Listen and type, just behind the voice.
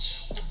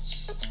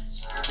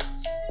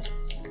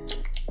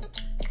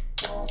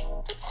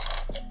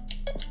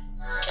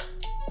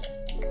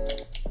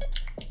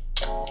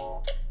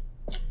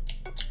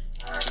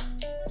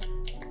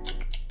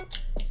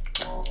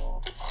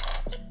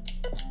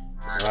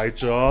right,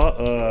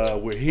 y'all.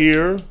 We're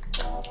here,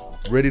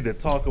 ready to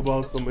talk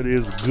about some of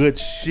this good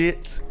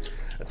shit.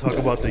 Talk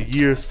about the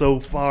year so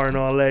far and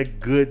all that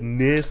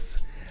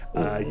goodness.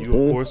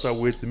 You, of course, are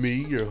with me,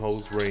 your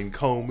host, Rain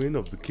Coleman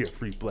of the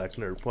Carefree Black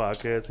Nerd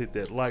Podcast. Hit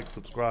that like,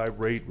 subscribe,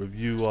 rate,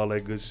 review, all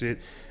that good shit.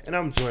 And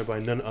I'm joined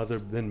by none other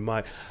than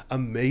my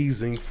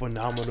amazing,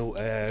 phenomenal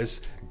ass,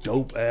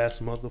 dope ass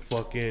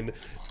motherfucking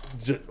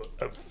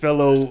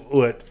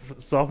fellow,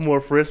 sophomore,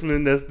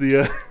 freshman? That's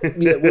the...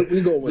 Yeah,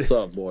 we going with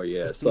sophomore,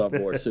 yeah.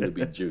 Sophomore, soon to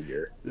be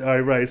junior.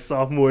 All right,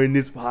 sophomore in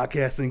this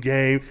podcasting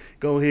game.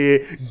 Go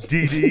ahead,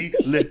 DD,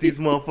 let these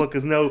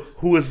motherfuckers know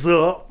who is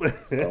up.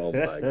 Oh,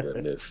 my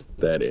goodness.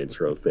 That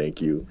intro,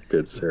 thank you.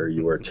 Good sir,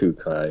 you are too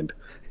kind.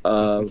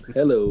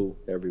 Hello,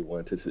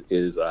 everyone. This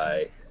is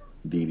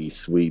DD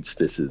Sweets.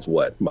 This is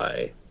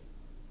my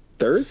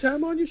third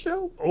time on your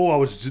show? Oh, I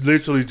was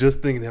literally just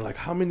thinking that, like,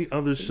 how many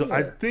other shows? Yeah.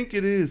 I think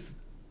it is.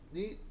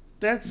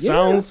 That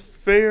sounds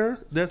fair.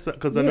 That's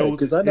because I know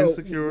it's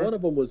Insecure. One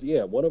of them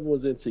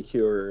was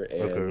Insecure,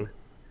 and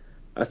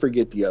I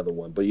forget the other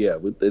one. But yeah,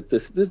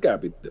 this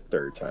got to be the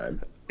third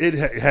time. It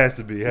has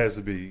to be. It has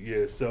to be.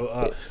 Yeah.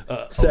 So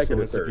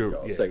second or third.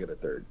 Y'all. Yeah. Second or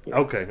third. Yeah.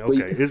 Okay.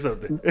 It's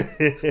up there.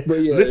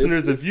 But yeah,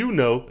 listeners, if you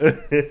know,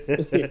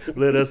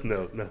 let us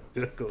know. No.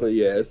 But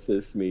yeah,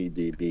 it's me,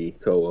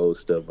 DD,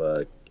 co-host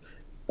of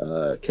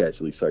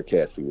Casually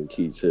Sarcastic with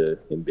Keisha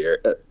and Bear.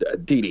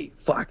 DD,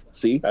 fuck.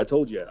 See, I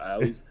told you. I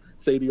always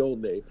say the old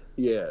name.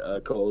 Yeah,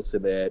 co-host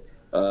of that,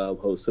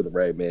 host of the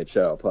Right Man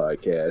Child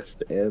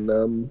podcast,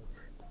 and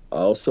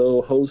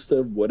also host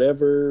of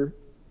whatever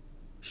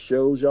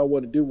shows y'all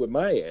want to do with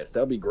my ass.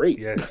 That'll be great.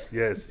 Yes.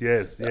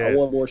 I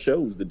want more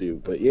shows to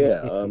do, but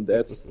yeah,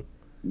 that's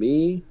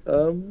me.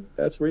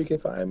 That's where you can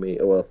find me.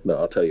 Well, no,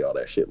 I'll tell you all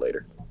that shit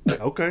later.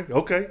 Okay,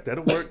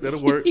 that'll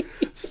work.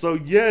 So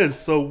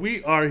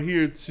we are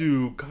here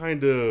to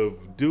kind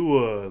of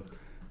do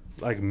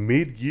a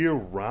mid-year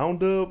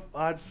roundup,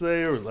 I'd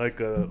say, or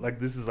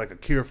this is like a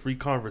carefree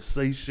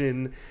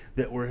conversation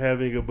that we're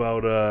having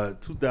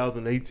about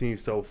 2018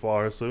 so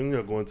far.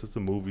 So go into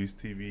some movies,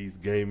 TVs,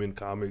 gaming,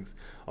 comics,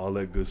 all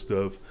that good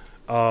stuff.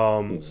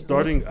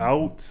 Starting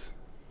out,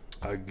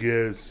 I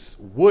guess,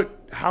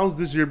 how's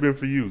this year been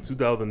for you,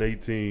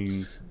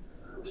 2018?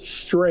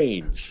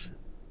 Strange.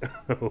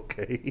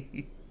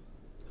 Okay.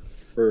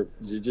 For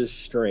just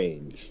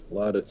strange. A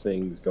lot of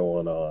things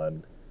going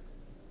on.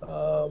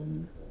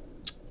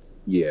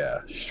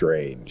 Yeah,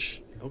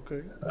 strange.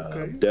 Okay.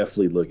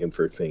 Definitely looking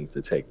for things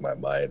to take my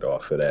mind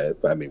off of that.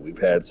 I mean, we've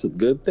had some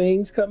good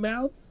things come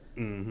out.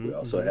 Mm-hmm, we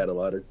also had a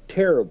lot of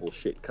terrible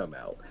shit come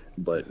out.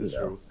 But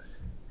true.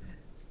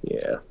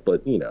 Yeah,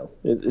 but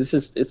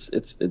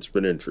it's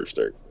been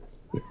interesting.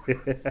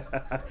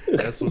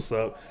 That's what's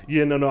up.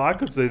 Yeah, no, I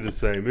could say the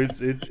same.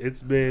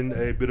 It's been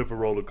a bit of a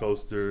roller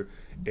coaster,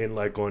 and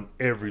on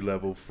every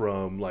level,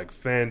 from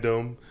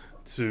fandom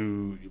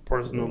to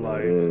personal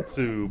life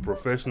to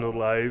professional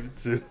life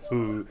to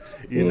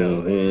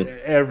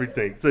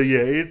everything. So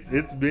yeah,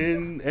 it's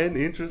been an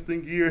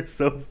interesting year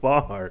so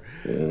far.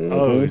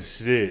 Oh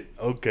shit.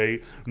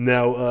 Okay.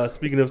 Now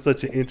speaking of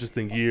such an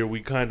interesting year, we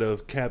kind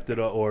of capped it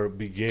or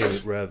began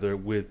it rather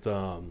with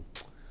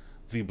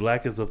the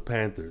Blackest of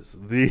Panthers,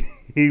 the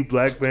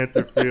Black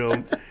Panther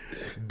film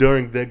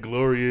during that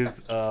glorious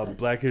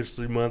Black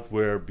History Month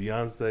where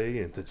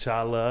Beyonce and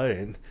T'Challa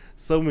and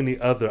so many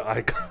other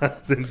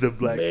icons in the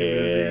Black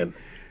community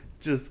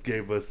just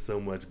gave us so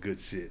much good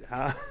shit.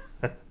 I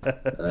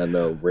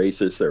know,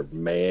 racists are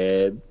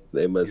mad.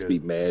 They must be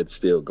mad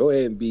still. Go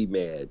ahead and be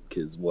mad,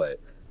 because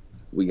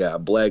we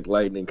got Black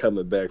Lightning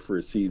coming back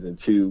for season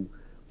 2.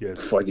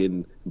 Yes.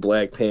 Fucking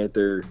Black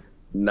Panther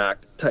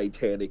knocked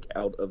Titanic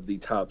out of the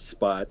top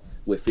spot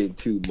within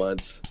 2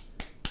 months.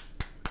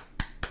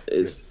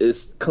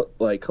 It's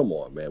come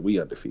on, man, we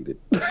undefeated.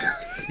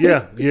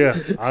 yeah,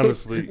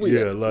 honestly,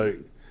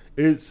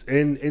 it's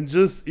and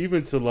just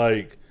even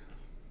to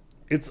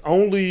it's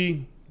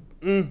only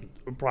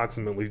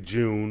approximately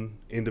June,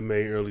 end of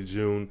May, early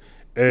June,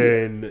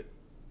 and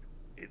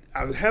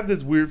I have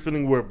this weird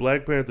feeling where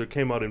Black Panther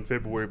came out in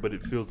February, but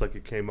it feels like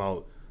it came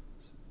out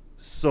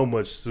so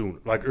much sooner,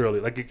 early,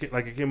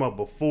 it came out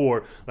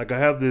before. I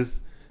have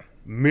this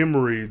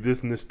memory,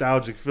 this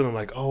nostalgic feeling,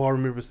 I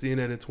remember seeing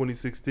that in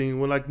 2016.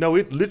 When no,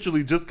 it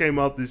literally just came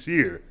out this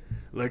year.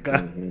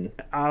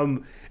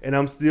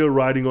 I'm still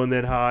riding on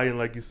that high, and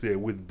like you said,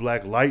 with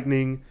Black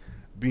Lightning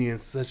being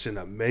such an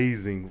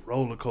amazing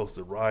roller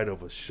coaster ride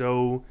of a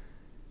show,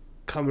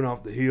 coming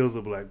off the heels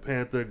of Black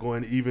Panther,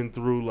 going even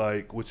through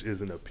which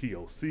isn't a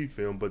POC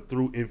film, but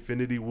through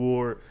Infinity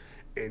War,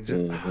 and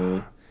just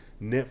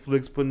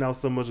Netflix putting out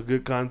so much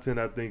good content.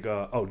 I think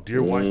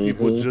Dear White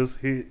People just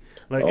hit.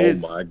 Oh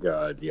my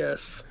god,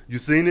 yes. You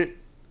seen it?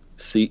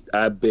 See,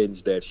 I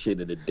binged that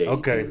shit in a day.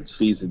 Okay. Dude.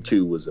 Season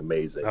 2 was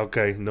amazing.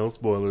 Okay, no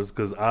spoilers,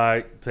 because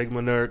I take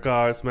my nerd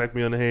card, smack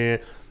me on the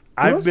hand.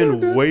 I've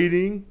been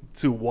waiting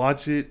to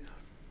watch it.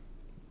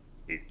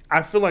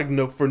 I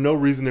feel for no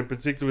reason in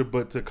particular,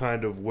 but to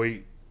kind of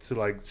wait to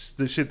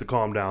the shit to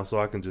calm down so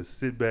I can just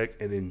sit back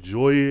and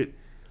enjoy it.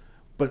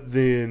 But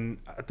then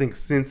I think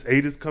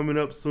Sense8 is coming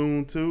up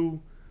soon too.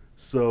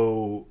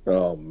 So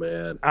oh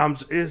man,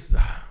 it's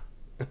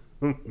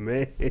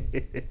man,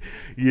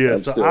 yeah.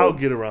 So I'll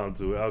get around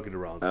to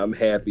it. I'm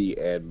happy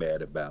and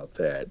mad about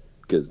that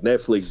because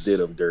Netflix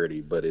did them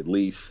dirty, but at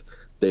least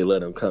they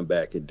let them come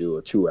back and do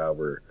a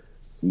 2-hour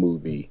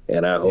movie,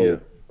 and I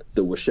hope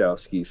the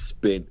Wachowskis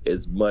spent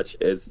as much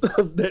as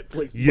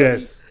Netflix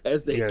money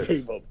as they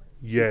gave them.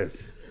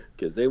 Yes,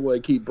 because they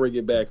want to keep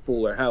bringing back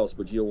Fuller House,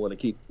 but you don't want to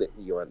keep.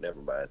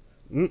 Never mind.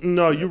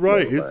 No, you're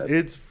right.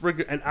 It's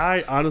freaking, and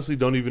I honestly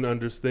don't even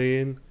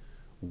understand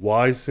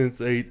why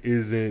Sense8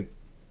 isn't.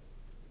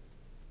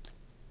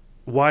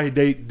 Why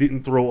they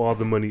didn't throw all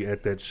the money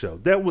at that show?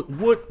 That would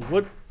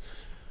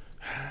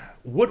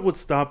what would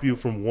stop you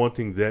from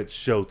wanting that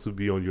show to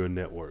be on your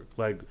network?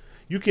 Like,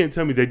 you can't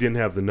tell me they didn't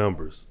have the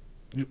numbers.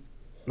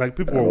 Like,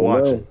 people were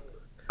watching.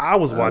 I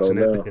was watching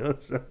that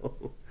damn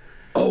show.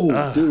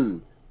 Oh,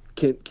 dude.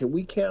 Can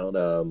we count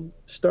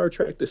Star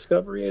Trek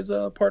Discovery as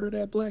a part of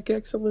that Black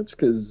Excellence?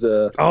 Because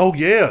the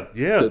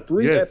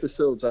 3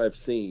 episodes I've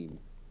seen,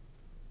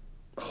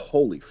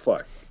 holy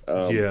fuck,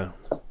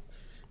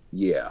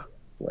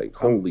 like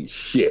holy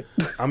shit.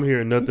 I'm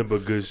hearing nothing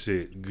but good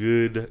shit,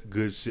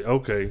 good shit.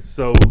 Okay,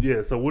 so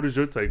what is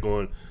your take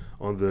on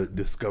the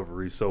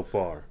Discovery so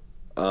far?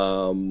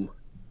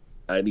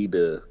 I need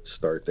to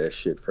start that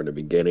shit from the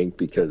beginning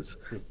because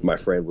my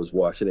friend was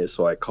watching it,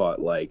 so I caught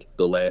like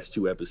the last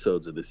 2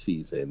 episodes of the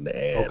season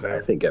and I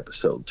think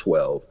episode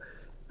 12,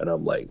 and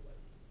I'm like,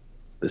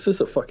 this is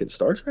a fucking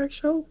Star Trek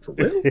show for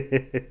real?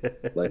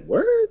 Like,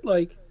 word?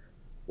 Like,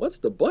 what's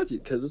the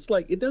budget? Because it's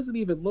like, it doesn't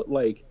even look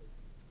like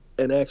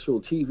an actual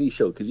TV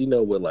show, because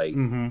with like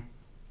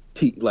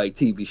like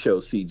TV show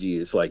CG,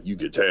 it's like you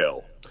could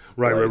tell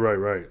right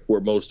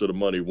where most of the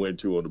money went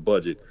to on the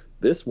budget.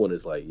 This one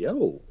is like,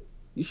 yo,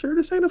 you sure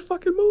this ain't a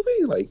fucking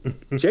movie? Like,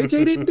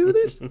 JJ didn't do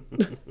this?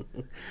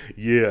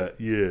 Yeah.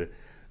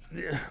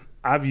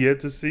 I've yet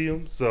to see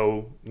them,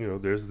 so,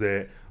 there's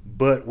that.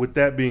 But with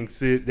that being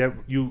said, that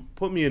you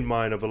put me in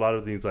mind of a lot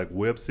of these, like,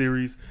 web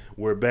series,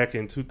 where back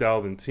in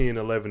 2010,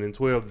 11, and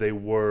 12, they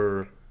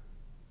were,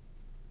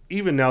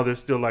 even now, they're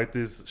still like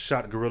this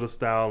shot guerrilla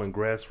style and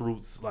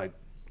grassroots, like,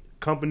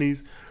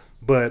 companies.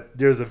 But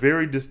there's a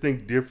very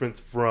distinct difference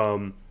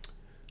from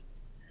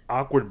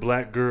Awkward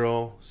Black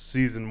Girl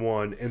season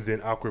 1 and then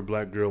Awkward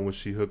Black Girl when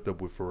she hooked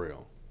up with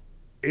Pharrell.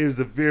 It is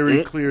a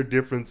very clear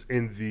difference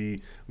in the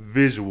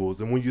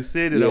visuals, and when you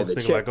said it, I was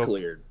thinking like,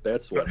 cleared.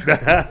 That's what.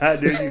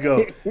 There you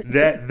go.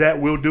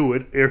 That will do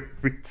it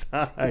every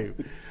time.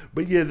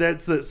 But yeah,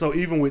 that's it. So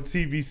even with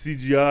TV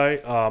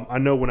CGI, I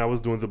know when I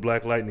was doing the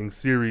Black Lightning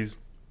series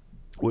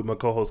with my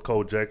co-host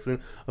Cole Jackson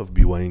of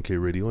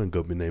BYNK Radio and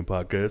Government Name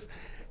Podcast,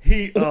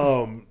 he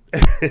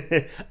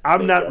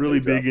I'm not really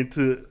big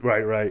into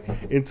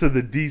into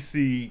the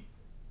DC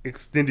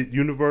extended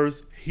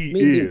universe. He is.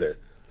 Neither.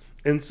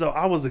 And so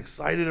I was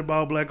excited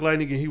about Black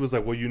Lightning, and he was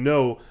like,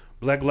 well,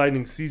 Black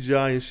Lightning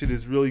CGI and shit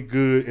is really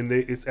good, and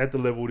it's at the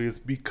level it is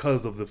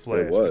because of the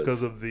Flash,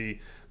 because of the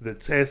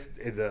test,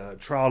 the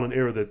trial and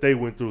error that they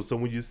went through. So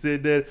when you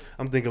said that,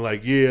 I'm thinking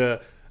like, yeah,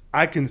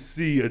 I can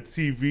see a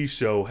TV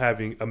show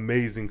having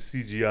amazing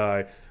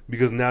CGI,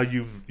 because now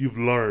you've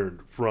learned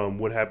from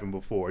what happened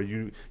before.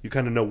 You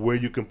kind of know where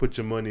you can put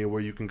your money and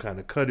where you can kind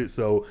of cut it.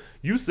 So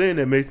you saying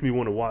that makes me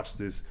want to watch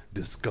this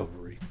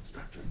Discovery.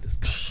 Star Trek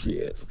Discovery.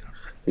 Shit. Discovery.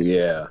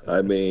 Yeah,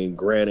 I mean,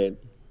 granted,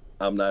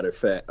 I'm not a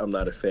fan of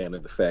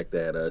the fact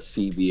that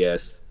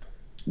CBS,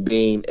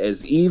 being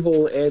as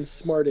evil and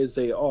smart as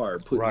they are,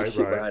 putting this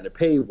shit behind a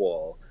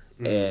paywall,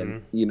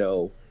 and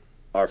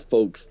our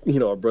folks,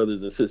 our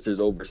brothers and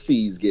sisters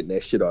overseas getting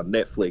that shit on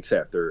Netflix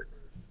after,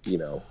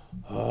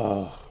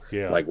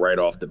 like right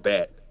off the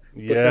bat.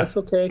 Yeah, but that's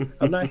okay.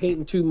 I'm not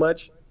hating too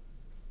much.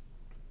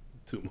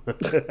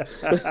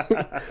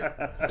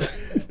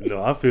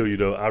 No, I feel you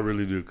though. I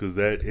really do, because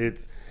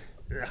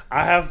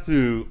I have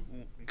to,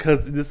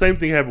 because the same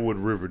thing happened with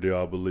Riverdale,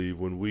 I believe,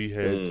 when we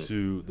had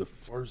the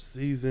first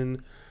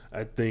season,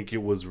 I think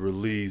it was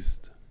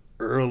released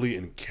early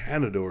in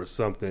Canada or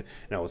something,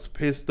 and I was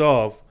pissed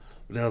off,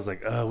 but I was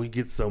like, we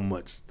get so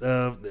much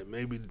stuff that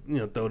maybe,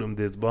 throw them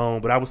this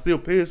bone, but I was still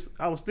pissed.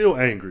 I was still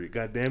angry,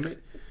 god damn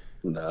it.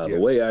 Nah, the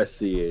way I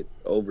see it,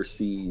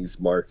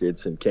 overseas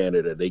markets in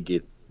Canada, they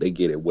get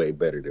it way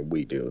better than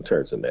we do in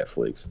terms of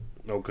Netflix.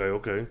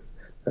 Okay.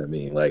 I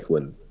mean, like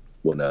when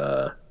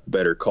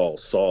Better Call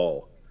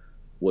Saul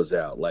was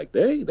out, like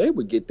they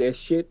would get that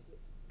shit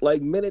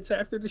like minutes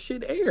after the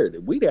shit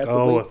aired. We'd have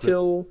to wait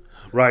till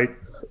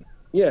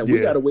Yeah,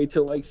 we gotta wait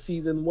till like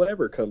season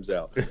whatever comes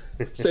out.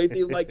 Same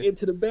thing like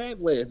Into the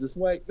Badlands. It's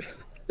like,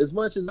 as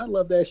much as I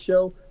love that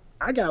show,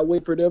 I gotta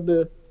wait for them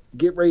to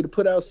get ready to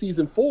put out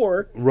season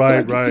 4. So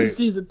I can see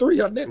season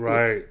 3 on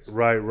Netflix.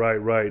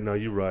 Right. No,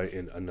 you're right.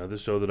 And another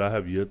show that I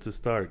have yet to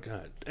start.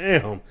 God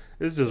damn,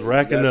 it's just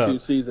racking up. 2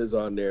 seasons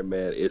on there,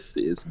 man.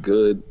 It's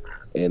good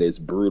and it's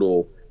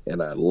brutal,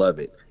 and I love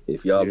it.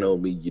 If y'all know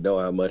me, you know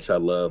how much I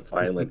love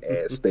violent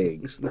ass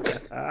things.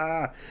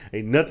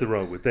 Ain't nothing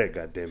wrong with that.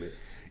 God damn it.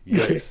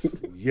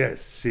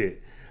 Yes,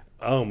 shit.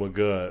 Oh my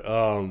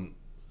god.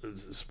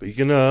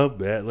 Speaking of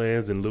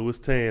Badlands and Louis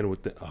Tan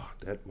with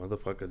that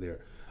motherfucker there.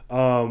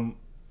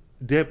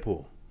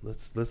 Deadpool.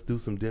 Let's do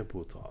some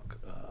Deadpool talk.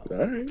 All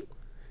right.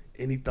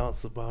 Any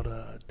thoughts about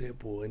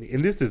Deadpool?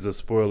 And this is a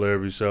spoiler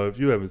every show. If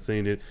you haven't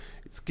seen it,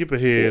 skip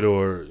ahead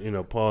or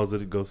pause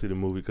it and go see the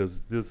movie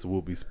because this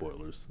will be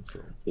spoilers. So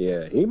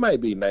yeah, he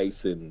might be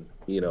nice and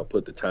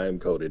put the time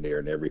code in there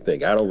and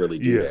everything. I don't really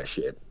do that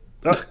shit.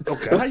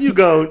 Okay, how you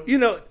go?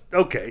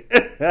 Okay.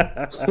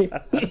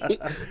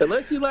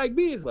 Unless you like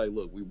me, it's like,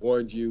 look, we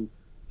warned you.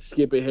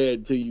 Skip ahead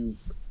until you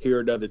hear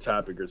another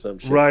topic or some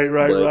shit. Right.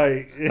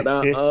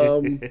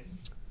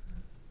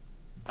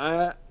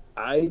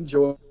 I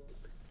enjoy.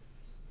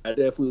 I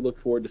definitely look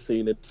forward to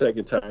seeing it a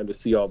second time to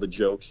see all the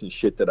jokes and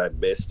shit that I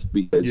missed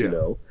because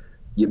you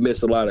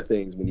miss a lot of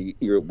things when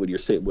you're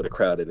sitting with a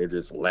crowd and they're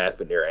just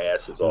laughing their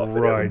asses off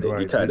and everything.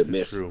 You kind of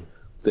miss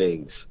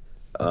things.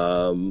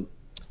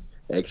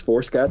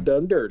 X-Force got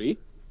done dirty,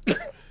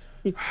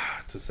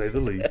 to say the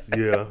least.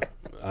 Yeah,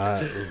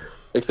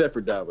 except for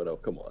Domino.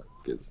 Come on,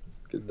 because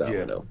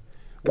Domino.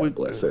 God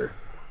bless her.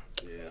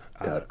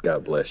 Yeah,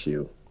 God bless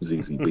you,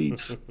 ZZ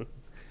Beats.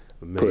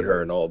 Put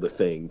her in all the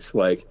things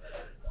like.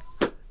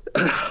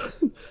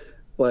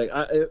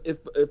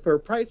 If her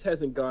price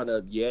hasn't gone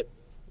up yet,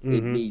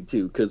 it need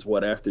to because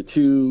after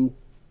 2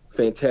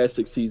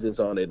 fantastic seasons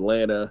on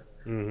Atlanta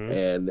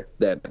and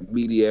that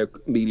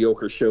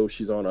mediocre show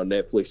she's on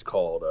Netflix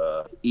called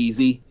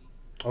Easy.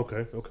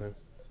 Okay.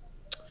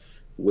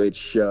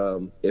 Which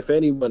if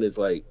anyone is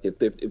like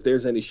if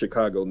there's any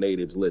Chicago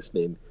natives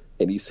listening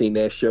and you've seen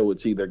that show,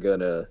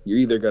 you're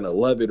either gonna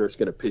love it or it's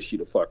gonna piss you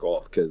the fuck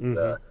off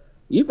because.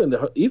 Even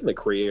the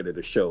creator of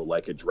the show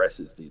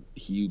addresses the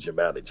huge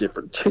amount of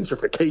different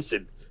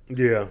gentrification.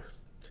 Yeah,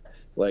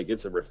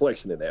 it's a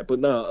reflection of that. But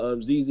no,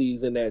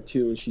 ZZ's in that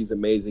too, and she's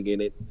amazing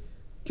in it.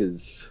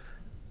 Because,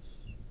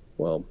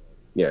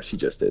 she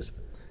just is.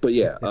 But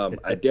yeah,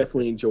 I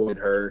definitely enjoyed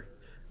her.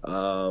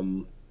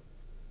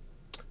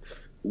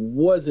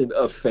 Wasn't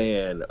a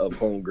fan of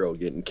Homegirl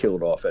getting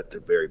killed off at the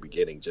very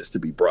beginning just to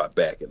be brought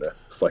back in the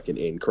fucking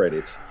end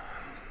credits.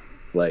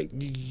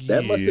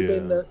 That must have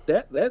been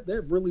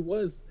that really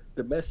was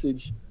the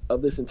message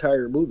of this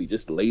entire movie,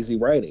 just lazy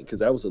writing, because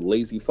that was a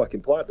lazy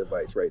fucking plot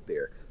device right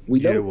there. We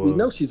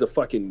know she's a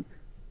fucking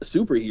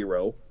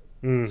superhero,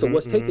 so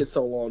what's taking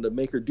so long to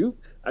make her do?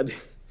 I mean,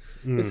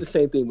 it's the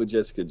same thing with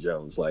Jessica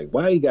Jones. Why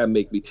you gotta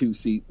make me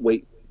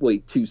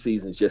wait 2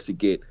 seasons just to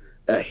get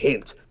a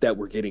hint that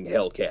we're getting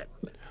Hellcat?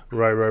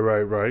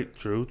 Right.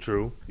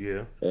 True.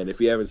 Yeah. And if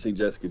you haven't seen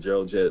Jessica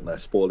Jones yet, and I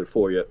spoiled it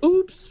for you,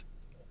 oops.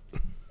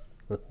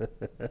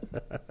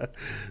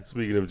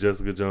 Speaking of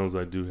Jessica Jones,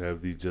 I do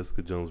have the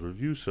Jessica Jones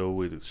review show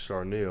with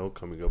Charnel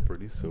coming up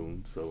pretty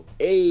soon, so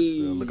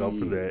look out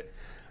for that.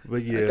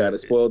 But yeah, I kind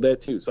of spoiled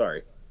that too.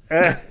 Sorry.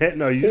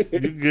 No, you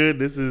good.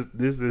 This is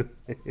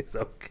it's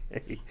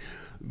okay.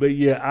 But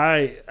yeah,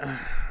 I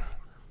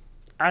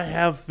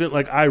have felt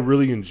like I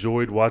really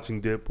enjoyed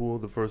watching Deadpool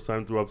the first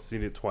time through. I've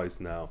seen it twice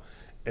now,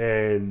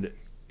 and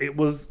it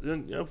was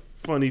a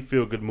funny,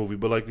 feel good movie.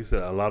 But like you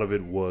said, a lot of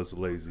it was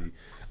lazy.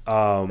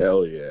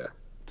 Hell yeah.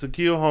 To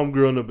kill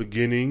Homegirl in the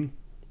beginning,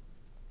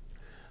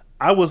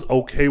 I was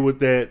okay with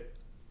that.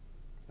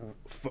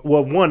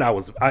 Well,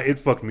 it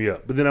fucked me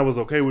up, but then I was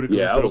okay with it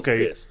because I said,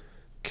 okay, pissed.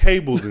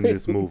 Cable's in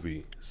this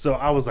movie. So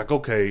I was like,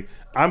 okay,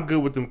 I'm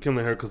good with them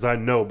killing her because I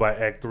know by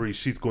Act 3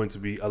 she's going to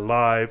be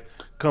alive,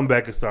 come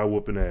back and start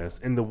whooping ass.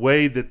 And the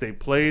way that they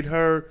played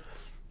her,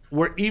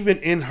 where even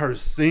in her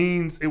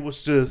scenes, it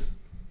was just,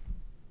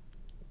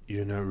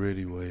 you're not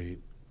ready,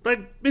 Wade.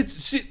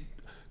 Bitch,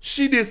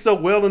 she did so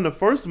well in the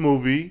first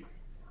movie.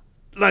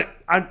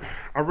 I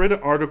read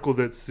an article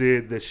that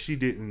said that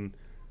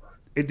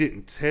it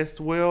didn't test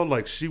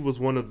well. She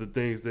was one of the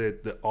things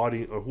that the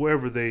audience or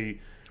whoever they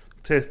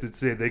tested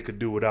said they could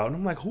do without. And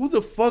I'm like, who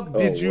the fuck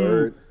did you?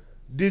 Word.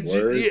 Did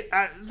word. You?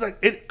 Yeah, it's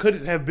it could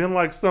it have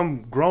been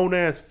some grown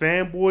ass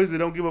fanboys that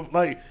don't give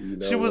a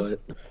she was. What?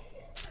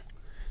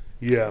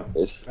 Yeah,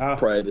 it's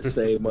probably the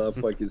same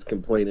motherfuckers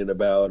complaining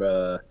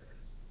about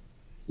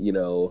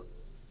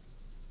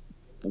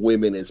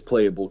women as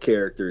playable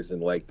characters in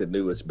the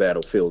newest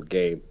Battlefield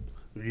game.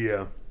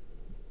 Yeah.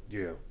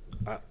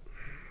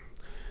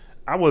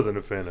 I wasn't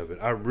a fan of it.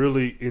 I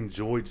really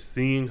enjoyed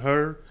seeing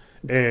her,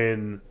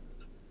 and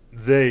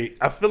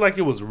I feel like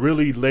it was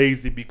really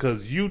lazy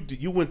because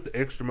you went the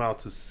extra mile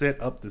to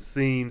set up the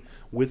scene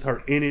with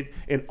her in it,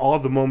 and all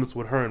the moments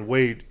with her and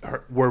Wade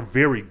were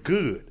very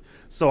good.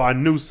 So I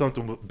knew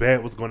something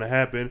bad was going to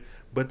happen,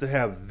 but to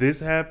have this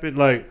happen,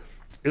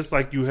 it's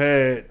like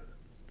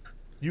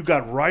you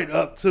got right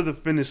up to the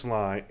finish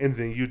line, and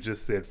then you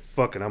just said,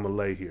 fuck it, I'm going to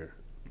lay here.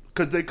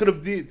 Because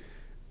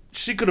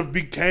she could have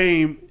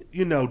became,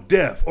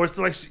 deaf. Or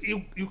it's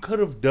you could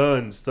have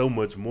done so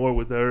much more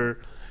with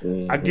her.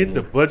 Mm-hmm. I get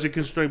the budget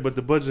constraint, but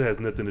the budget has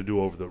nothing to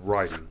do over the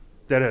writing.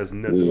 That has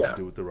nothing to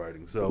do with the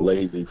writing. So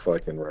lazy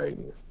fucking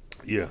writing.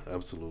 Yeah,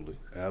 absolutely.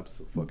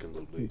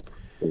 Absolutely.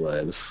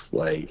 It's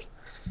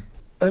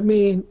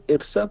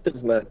if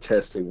something's not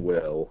testing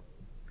well,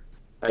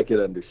 I can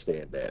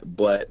understand that,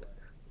 but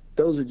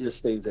those are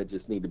just things that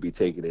just need to be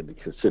taken into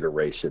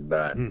consideration,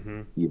 not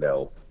you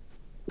know,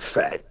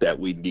 fact that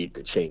we need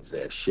to change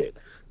that shit.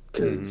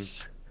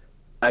 Because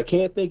I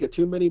can't think of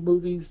too many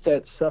movies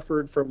that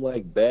suffered from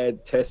like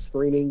bad test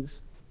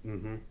screenings.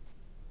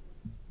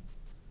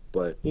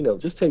 But you know,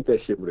 just take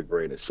that shit with a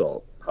grain of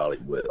salt,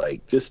 Hollywood.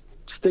 Like, just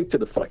stick to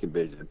the fucking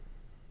vision.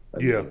 I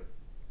mean,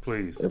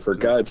 please. And for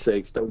God's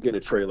sakes, don't get a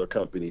trailer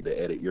company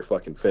to edit your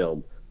fucking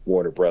film,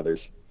 Warner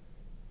Brothers.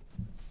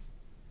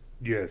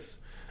 Yes,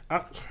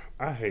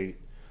 I hate.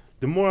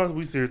 The more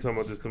we sit here talking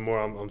about this, the more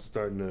I'm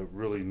starting to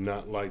really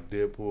not like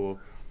Deadpool,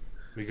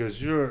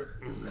 because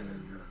you're.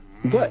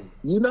 But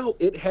you know,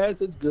 it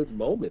has its good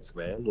moments,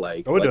 man.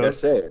 Like I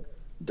said,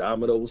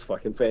 Domino was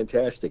fucking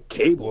fantastic.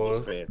 Cable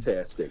was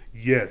fantastic.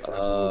 Yes,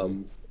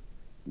 absolutely.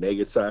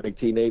 Negasonic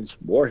Teenage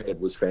Warhead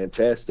was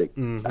fantastic.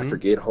 I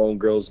forget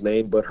Homegirl's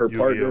name, but her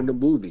partner in the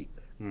movie.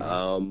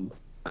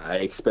 I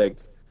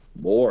expect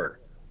more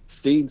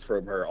scenes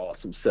from her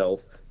awesome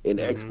self in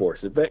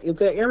X-Force. In fact,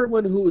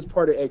 everyone who was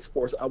part of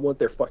X-Force, I want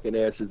their fucking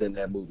asses in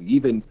that movie.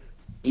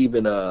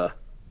 Even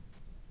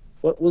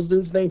what was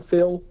dude's name?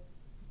 Phil?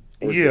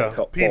 Peter.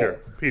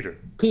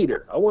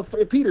 I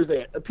want Peter's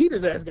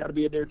ass got to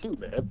be in there too,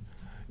 man.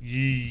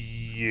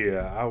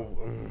 Yeah,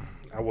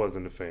 I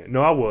wasn't a fan.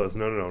 No, I was.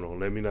 No.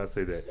 Let me not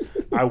say that.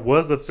 I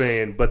was a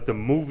fan, but the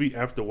movie,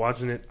 after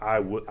watching it,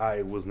 I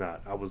was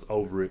not. I was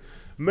over it.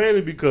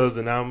 Mainly because,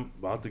 and I'm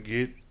about to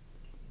get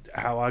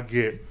how I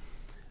get.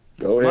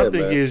 Go ahead, my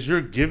thing is,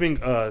 you're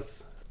giving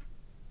us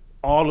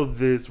all of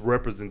this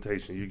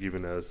representation. You're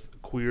giving us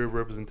queer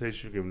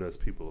representation. You're giving us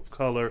people of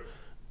color,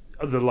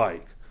 the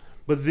like.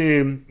 But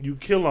then you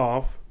kill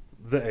off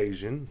the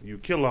Asian. You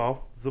kill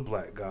off the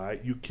black guy.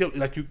 You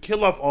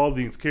kill off all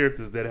these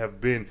characters that have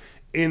been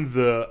in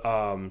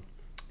the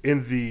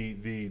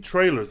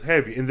trailers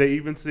heavy, and they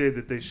even said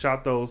that they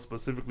shot those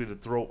specifically to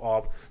throw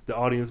off the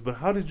audience. But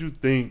how did you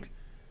think?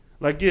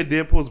 Like, yeah,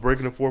 Deadpool's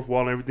breaking the fourth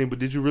wall and everything, but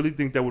did you really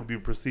think that would be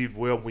perceived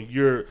well when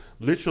you're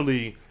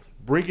literally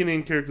bringing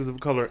in characters of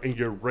color and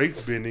you're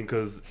race bending?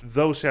 Because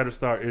though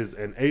Shatterstar is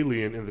an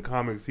alien in the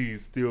comics,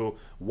 he's still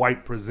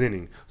white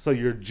presenting. So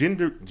you're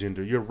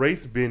you're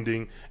race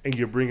bending, and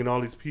you're bringing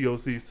all these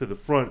POCs to the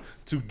front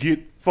to get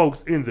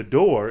folks in the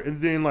door,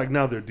 and then like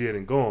now they're dead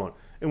and gone.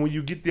 And when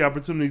you get the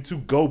opportunity to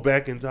go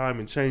back in time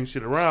and change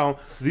shit around,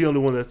 the only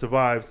one that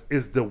survives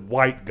is the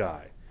white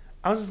guy.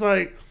 I was just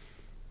like,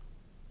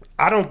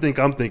 I don't think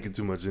I'm thinking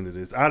too much into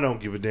this. I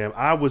don't give a damn.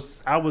 I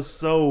was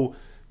so,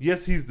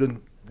 yes, he's the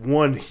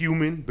one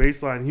human,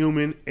 baseline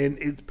human, and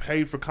it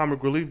paid for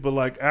comic relief. But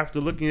like,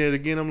 after looking at it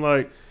again, I'm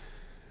like,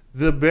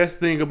 the best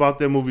thing about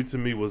that movie to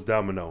me was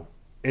Domino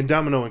and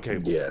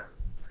Cable. Yeah,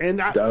 and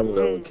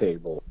Domino and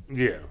Cable.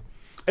 Yeah,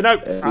 and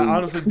I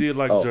honestly did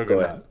like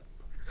Juggernaut.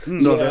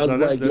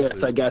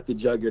 Yes, I got the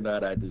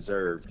Juggernaut I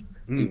deserved,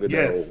 even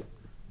though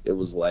it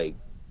was like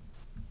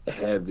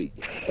heavy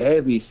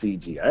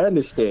CG. I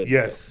understand.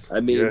 Yes, I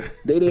mean,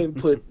 they didn't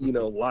put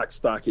Lock,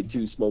 Stock, and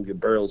Two Smoking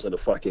Barrels in a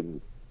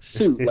fucking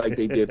suit like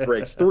they did for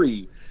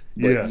X3.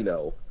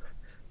 But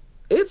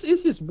it's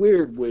just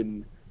weird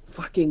when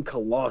fucking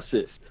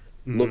Colossus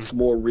looks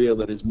more real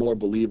and is more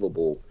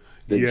believable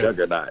than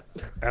Juggernaut.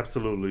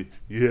 Absolutely,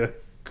 yeah,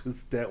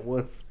 because that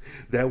was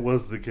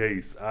the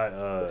case.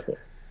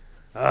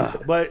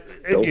 But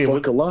again, don't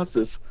fuck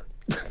Colossus.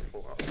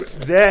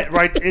 That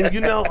right,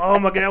 and oh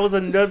my god, that was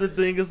another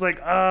thing. It's like,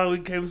 we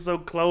came so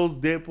close.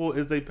 Deadpool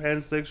is a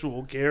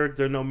pansexual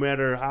character. No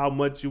matter how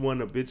much you want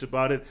to bitch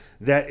about it,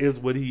 that is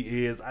what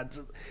he is. I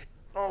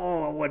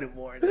wanted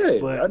more of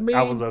that, but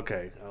I was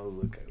okay.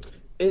 With it.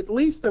 At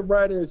least the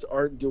writers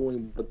aren't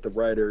doing what the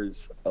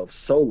writers of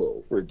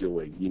Solo were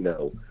doing.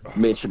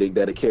 Mentioning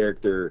that a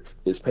character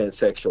is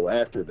pansexual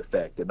after the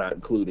fact and not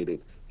including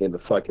it in the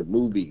fucking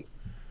movie.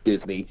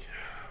 Disney.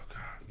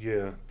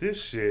 Yeah, this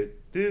shit.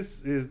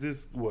 This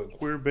is what,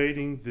 queer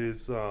baiting,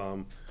 this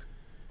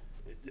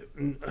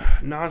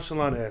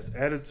nonchalant ass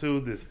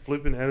attitude, this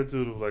flippant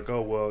attitude of like,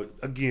 oh well,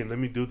 again, let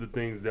me do the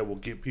things that will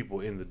get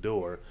people in the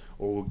door,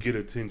 or will get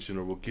attention,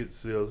 or will get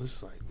sales. It's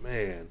just like,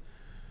 man,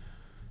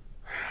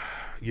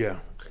 yeah.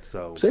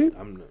 So see,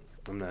 I'm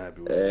not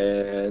happy with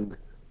it. And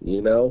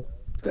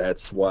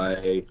that's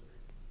why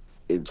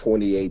in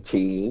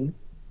 2018,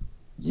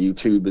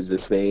 YouTube is a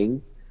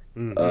thing.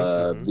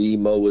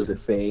 Vimeo is a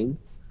thing.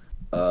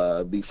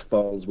 These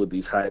phones with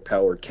these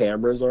high-powered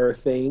cameras are a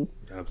thing.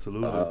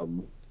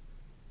 Absolutely.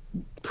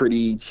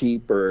 Pretty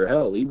cheap, or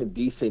hell, even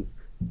decent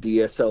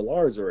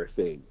DSLRs are a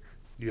thing.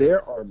 Yeah.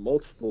 There are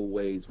multiple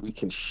ways we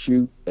can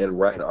shoot and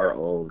write our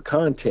own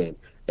content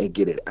and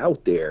get it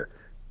out there.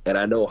 And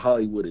I know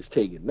Hollywood is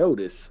taking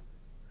notice,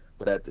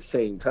 but at the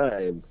same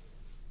time,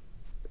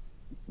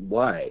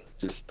 why?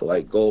 Just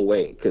like go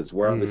away, because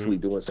we're obviously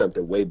doing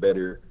something way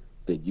better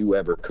than you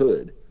ever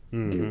could.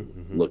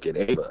 Look at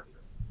Ava,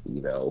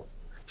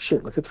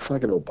 shit. Look at the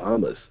fucking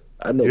Obamas.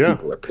 I know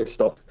people are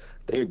pissed off.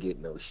 They're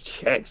getting those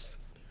checks.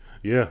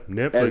 Yeah,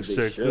 Netflix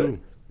checks too.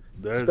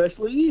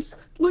 Especially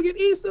Look at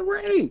Issa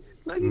Rae.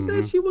 Like you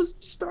said, she was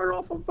started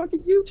off on fucking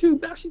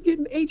YouTube. Now she's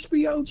getting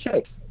HBO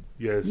checks.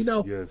 Yes, You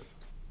know, yes.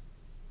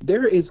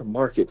 there is a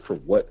market for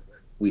what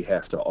we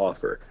have to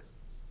offer.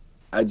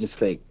 I just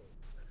think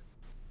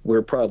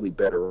we're probably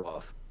better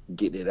off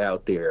getting it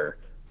out there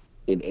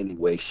in any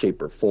way,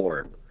 shape, or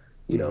form,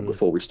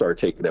 before we start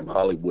taking them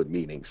Hollywood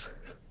meetings.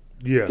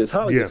 Yeah. Because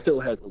Hollywood still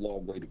has a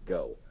long way to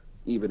go,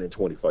 even in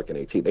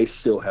 2018. They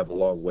still have a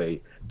long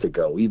way to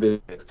go,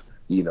 even if,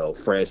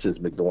 Frances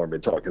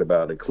McDormand talking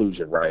about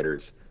inclusion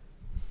writers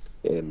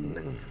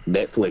and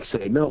Netflix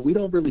saying, no, we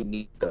don't really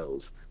need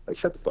those. Like,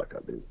 shut the fuck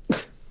up, dude.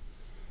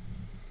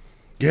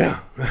 Yeah.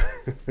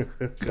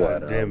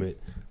 God damn it.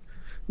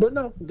 But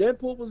no,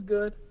 Deadpool was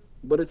good,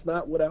 but it's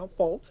not without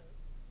fault.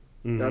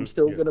 I'm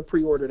still going to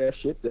pre-order that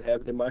shit to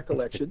have it in my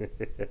collection,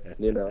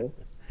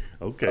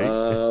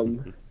 Okay.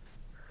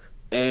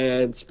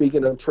 And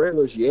speaking of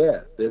trailers,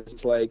 this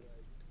is like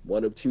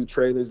one of two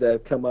trailers that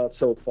have come out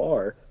so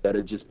far that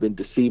have just been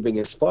deceiving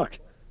as fuck.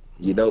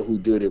 You know who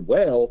did it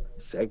well?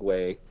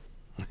 Segway.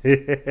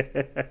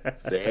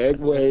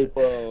 Segway,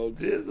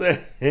 folks.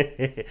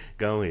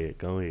 Go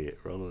ahead.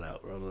 Roll it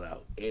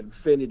out.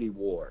 Infinity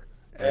War.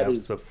 That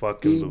is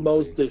the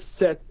most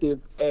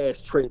deceptive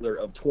ass trailer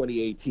of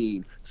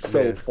 2018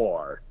 so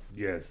far.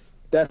 Yes.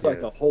 That's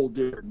like a whole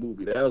different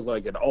movie. That was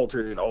like an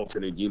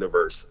alternate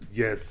universe.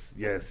 Yes.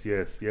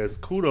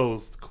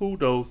 Kudos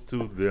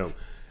to them.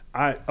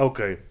 How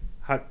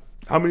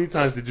many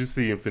times did you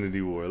see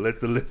Infinity War? Let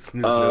the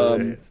listeners know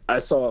that. I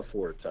saw it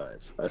 4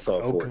 times.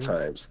 Four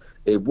times.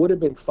 It would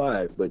have been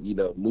 5, but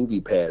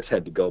Movie Pass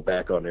had to go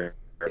back on their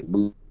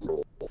movie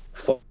rule.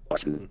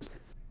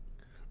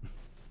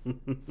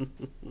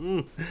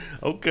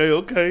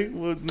 Okay.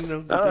 Well,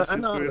 I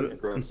don't have a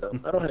grudge, though.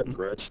 I don't have a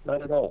grudge.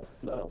 Not at all.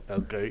 No.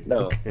 Okay.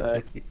 No.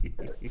 Okay.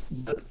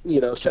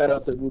 Shout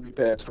out to Movie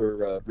Pass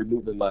for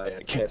removing my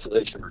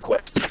cancellation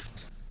request.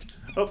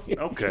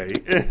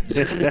 Okay.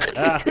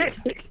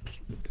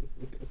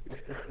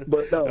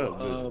 But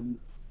no.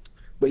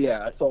 But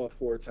yeah, I saw it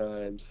 4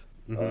 times.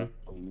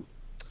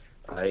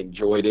 I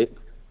enjoyed it.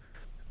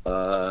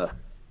 The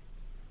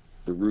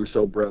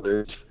Russo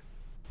brothers,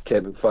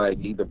 Kevin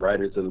Feige, the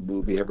writers of the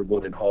movie,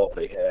 everyone involved,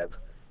 they have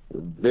a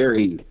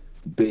very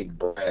big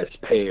brass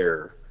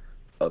pair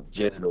of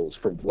genitals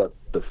from what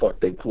the fuck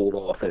they pulled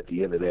off at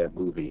the end of that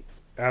movie.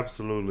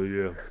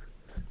 Absolutely,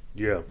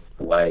 yeah.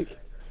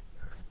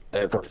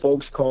 And for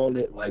folks calling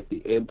it like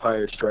the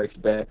Empire Strikes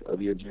Back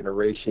of your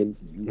generation,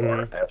 you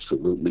are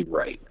absolutely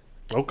right.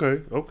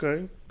 Okay.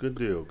 Good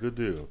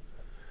deal.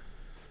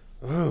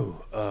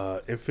 Oh,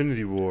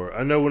 Infinity War.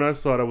 I know when I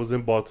saw it, I was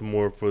in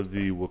Baltimore for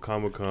the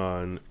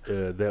Wakama-Con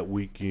that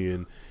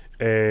weekend,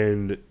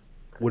 and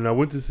when I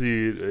went to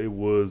see it, it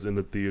was in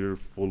a theater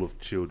full of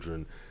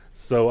children.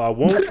 So I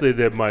won't say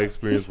that my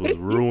experience was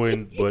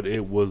ruined, but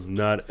it was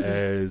not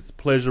as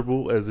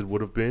pleasurable as it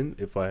would have been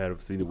if I had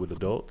have seen it with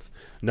adults.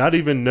 Not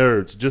even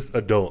nerds, just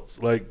adults,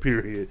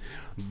 period.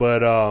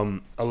 But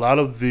a lot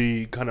of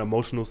the kind of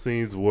emotional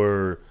scenes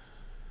were,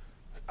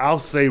 I'll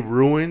say,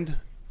 ruined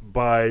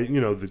by,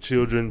 the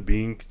children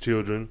being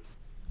children.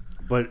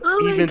 But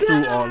even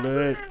through all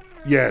that,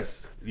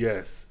 yes.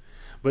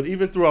 But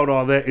even throughout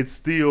all that, it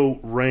still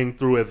rang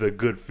through as a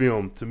good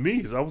film to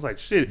me. So I was like,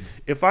 shit,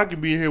 if I could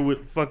be here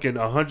with fucking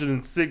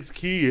 106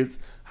 kids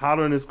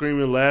hollering and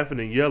screaming, laughing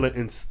and yelling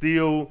and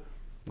still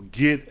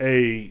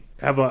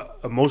have an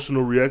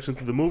emotional reaction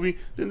to the movie,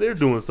 then they're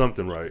doing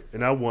something right.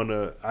 And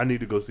I need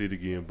to go see it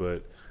again,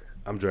 but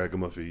I'm dragging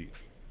my feet.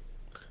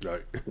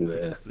 Right.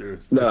 Yeah.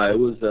 Seriously. No, it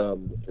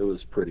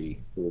was pretty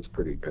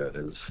good.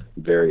 It was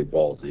very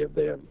ballsy of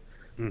them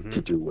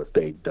to do what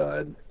they've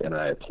done, and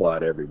I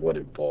applaud everyone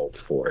involved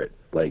for it.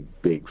 Like,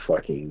 big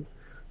fucking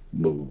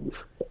move.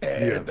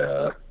 And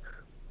I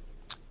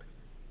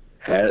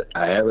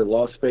haven't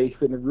lost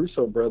faith in the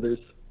Russo brothers,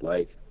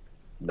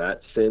 not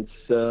since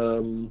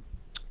The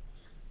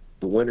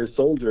Winter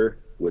Soldier,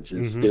 which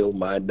is still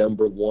my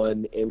number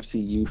 1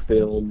 MCU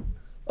film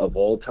of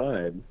all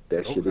time.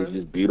 That shit is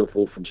just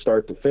beautiful from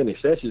start to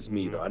finish. That's just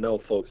me, though. I know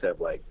folks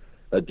have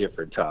a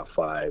different top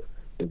 5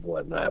 and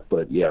whatnot,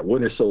 but yeah,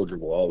 Winter Soldier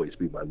will always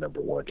be my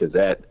number 1 because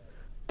that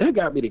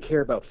got me to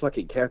care about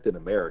fucking Captain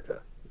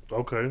America.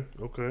 Okay.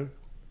 Before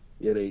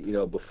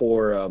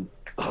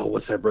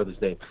what's that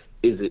brother's name?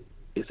 Is it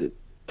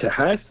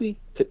Tahasi?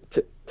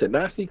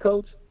 Tanasi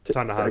Coates?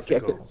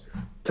 Ta-Nehisi Coates.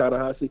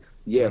 Ta-Nehisi.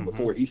 Yeah,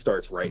 before he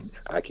starts writing,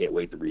 I can't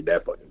wait to read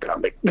that fucking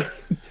comic.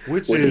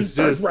 Which when is he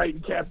starts just writing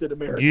Captain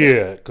America.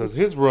 Yeah, because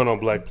his run on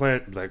Black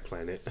Panther,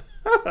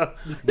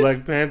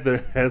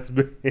 has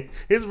been,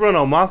 his run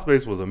on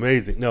MySpace was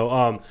amazing.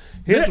 No,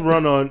 his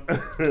run on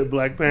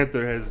Black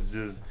Panther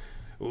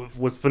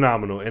was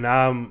phenomenal, and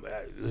I'm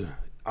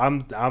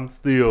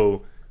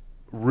still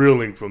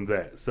reeling from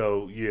that.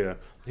 So yeah,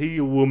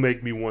 he will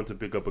make me want to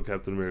pick up a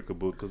Captain America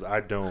book because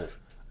I care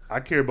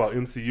about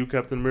MCU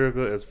Captain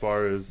America as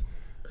far as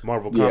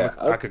Marvel Comics.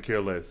 I could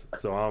care less.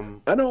 So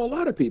I know a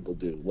lot of people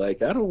do. I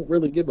don't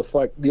really give a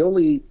fuck. The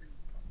only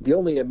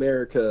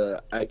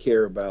America I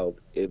care about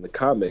in the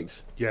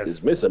comics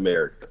is Miss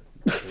America.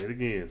 Say it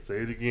again. Say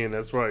it again.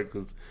 That's right.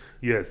 Because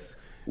yes,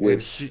 and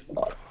which she.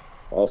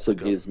 also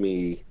Go. gives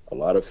me a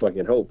lot of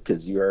fucking hope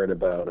because you heard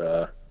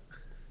about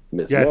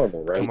Miss Yes,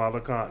 Marvel, right?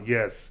 Kamala Khan.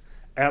 Yes,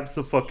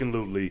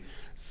 absolutely.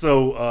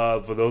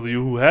 So, for those of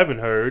you who haven't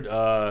heard,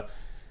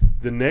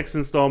 the next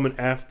installment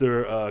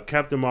after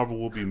Captain Marvel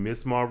will be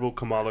Miss Marvel,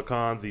 Kamala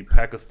Khan, the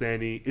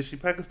Pakistani. Is she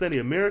Pakistani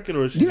American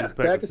or is she Yeah, just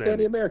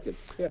Pakistani Pakistani? American.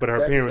 Yeah, But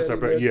her parents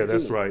Pakistani are. Yeah, American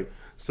that's teen. right.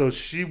 So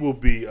she will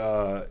be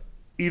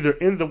either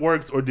in the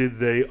works or did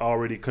they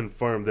already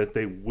confirm that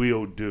they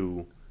will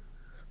do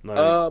like.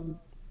 Um,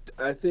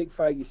 I think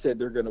Feige said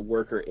they're going to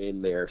work her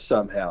in there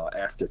somehow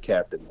after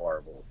Captain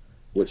Marvel,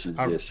 which is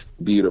I, just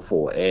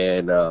beautiful.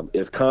 And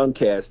if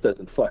Comcast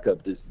doesn't fuck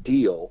up this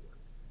deal,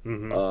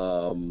 mm-hmm.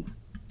 um,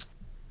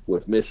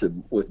 with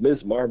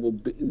Miss Marvel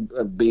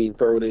being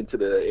thrown into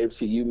the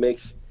MCU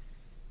mix,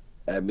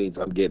 that means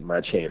I'm getting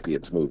my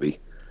Champions movie.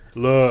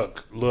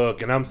 Look,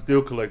 and I'm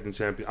still collecting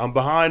champions. I'm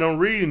behind on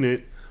reading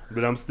it,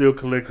 but I'm still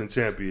collecting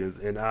champions.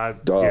 And I,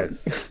 Dog,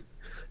 yes,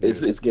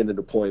 it's yes, getting to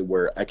the point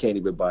where I can't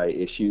even buy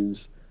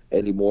issues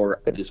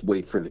anymore. I just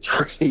wait for the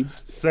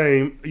trades.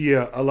 same.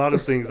 Yeah, a lot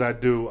of things I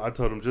do. I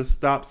told them just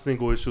stop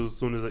single issues as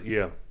soon as.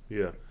 Yeah.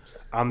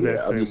 I'm that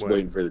Yeah, I'm same just way.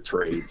 waiting for the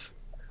trades.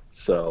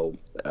 So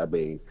I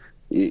mean,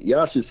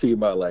 y'all should see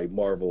my like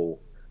Marvel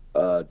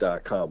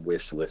 .com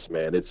wish list,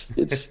 man. It's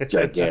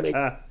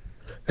gigantic.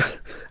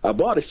 I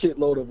bought a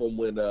shitload of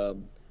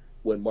them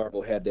when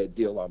Marvel had that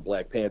deal on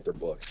Black Panther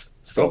books.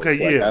 So Okay, it's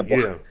like I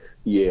bought,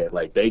 yeah. yeah,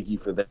 like thank you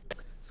for that.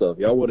 So if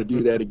y'all want to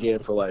do that again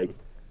for like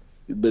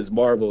Miss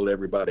Marvel and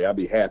everybody, I'll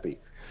be happy.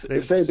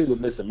 They, Same thing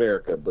with Miss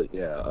America, but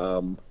yeah,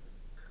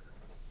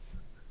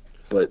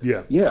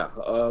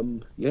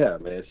 yeah,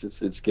 man,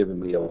 it's giving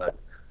me a lot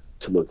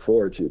to look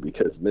forward to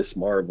because Miss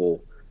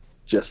Marvel,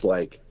 just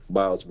like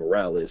Miles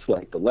Morales,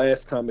 like the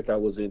last comic I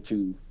was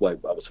into, like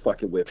I was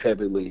fucking with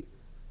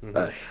mm-hmm.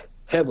 uh,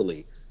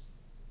 heavily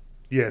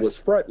was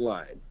Yes,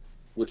 Frontline,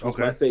 which was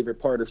my okay, favorite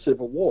part of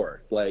Civil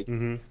War. Like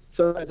mm-hmm.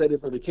 sometimes I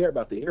didn't really care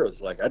about the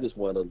heroes. Like I just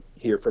want to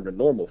hear from the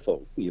normal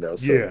folk, you know.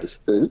 So Yeah,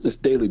 this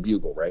Daily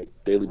Bugle, right?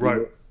 Daily right.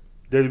 Bugle.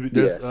 That's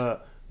Yes.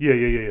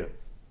 yeah.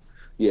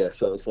 Yeah,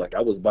 so it's like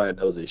I was buying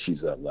those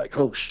issues up, like,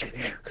 oh shit,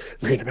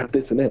 reading about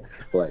this and that.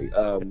 Like,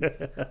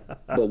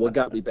 but what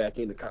got me back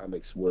into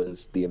comics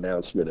was the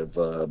announcement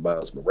of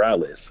Miles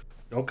Morales,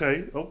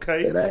 Okay.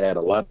 and I had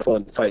a lot of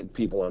fun fighting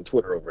people on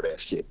Twitter over that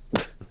shit.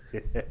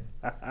 Do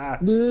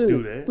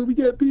Man, that. but we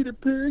got Peter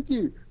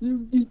Parker. You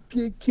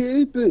get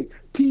comic book.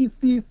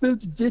 PC Social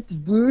Justice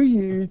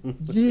Warriors.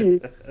 Yeah.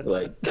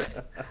 Like,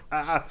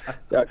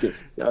 y'all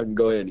can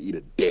go ahead and eat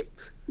a dick.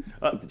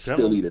 You can Tell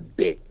still them. eat a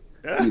dick.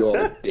 Eat all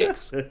the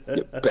dicks,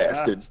 you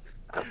bastards.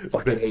 I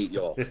fucking hate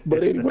y'all.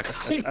 But anyway,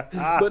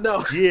 but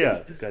no.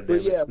 Yeah, God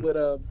But damn yeah,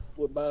 it.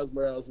 when Miles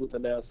Morales was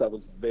announced, I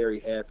was very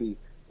happy.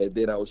 And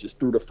then I was just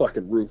through the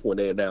fucking roof when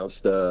they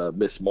announced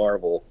Miss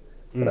Marvel.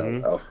 And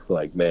I was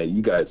like, man,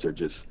 you guys are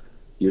just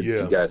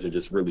you guys are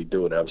just really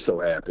doing it. I'm so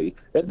happy.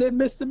 And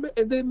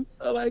then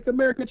like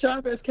America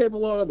Chavez came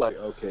along. I'm like,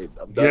 okay,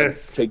 I'm done.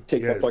 Yes,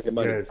 Take my fucking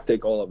money. yes.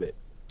 Take all of it.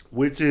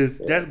 Which is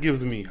Yeah. that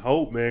gives me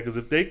hope, man. Because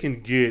if they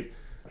can get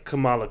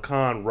Kamala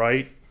Khan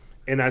right,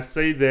 and I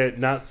say that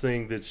not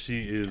saying that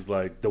she is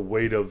like the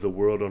weight of the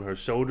world on her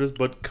shoulders,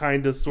 but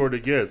kind of, sort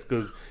of, yes.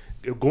 Because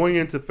going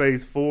into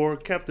Phase 4,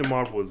 Captain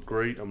Marvel is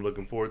great. I'm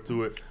looking forward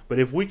to it. But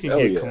if we can Oh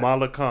get yeah.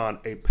 Kamala Khan,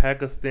 a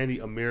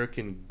Pakistani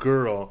American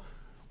girl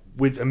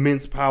with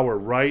immense power,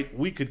 right?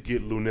 We could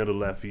get Lunetta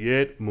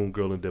Lafayette, Moon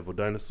Girl and Devil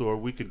Dinosaur.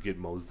 We could get Oh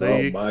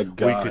Mosaic. my We could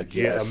God,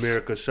 get yes.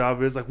 America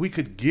Chavez. Like we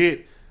could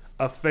get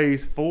a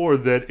Phase 4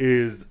 that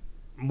is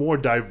more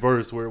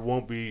diverse, where it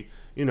won't be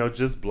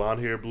just blonde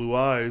hair, blue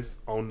eyes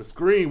on the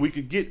screen. We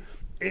could get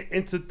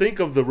and to think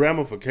of the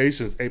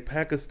ramifications, a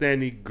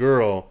Pakistani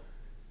girl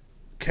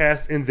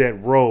cast in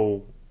that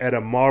role at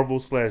a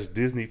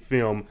Marvel/Disney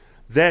film,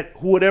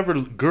 that whatever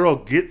girl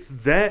gets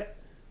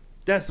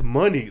that's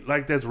money.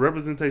 Like that's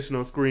representation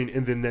on screen,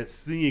 and then that's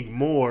seeing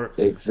more.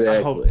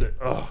 I hope Exactly.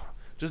 that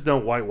just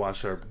don't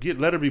whitewash her.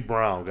 Let her be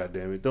brown. God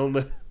damn it! Don't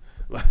let.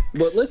 Like,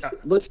 But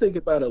let's think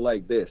about it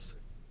like this,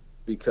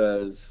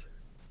 because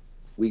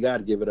we got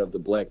to give it up to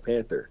Black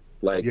Panther.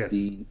 Like yes.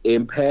 the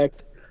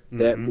impact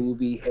that Mm-hmm.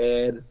 movie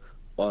had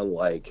on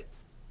like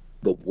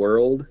the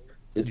world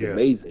is Yeah.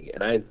 amazing.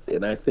 And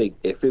I think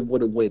if it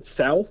would have went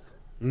south,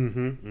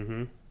 Mm-hmm.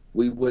 Mm-hmm.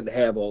 we wouldn't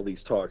have all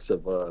these talks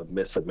of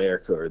Miss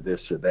America or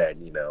this or that,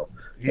 you know.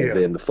 Yeah. And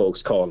then the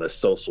folks calling us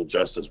social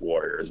justice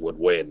warriors would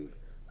win.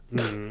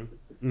 Mm-hmm.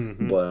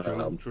 Mm-hmm.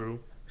 But True.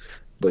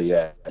 But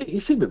yeah,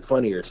 it's even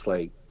funnier. It's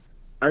like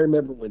I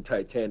remember when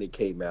Titanic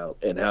came out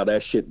and how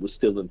that shit was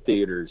still in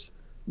theaters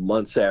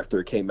months after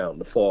it came out in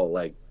the fall.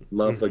 Like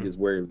motherfuckers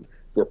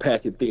were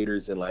packing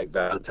theaters in like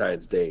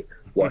Valentine's Day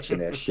watching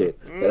that shit,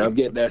 and I'm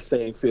getting that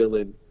same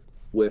feeling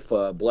with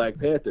Black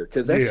Panther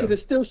because that shit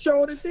is still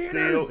showing in theaters.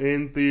 Still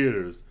in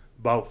theaters.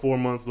 About 4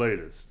 months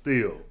later,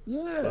 still.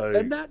 Yeah, Like,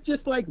 and not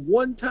just like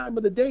one time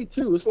of the day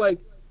too. It's like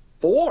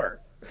four,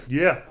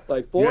 yeah.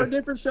 like four Yes.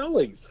 different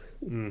showings.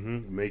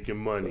 Mm-hmm. Making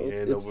money So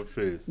hand over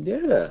fist.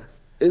 Yeah,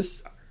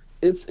 it's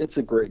it's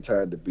a great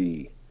time to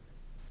be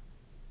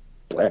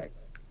black.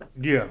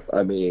 Yeah.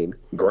 I mean,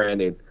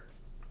 granted,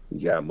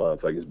 you got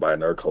motherfuckers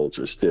buying our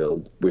culture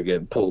still. We're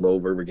getting pulled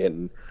over. We're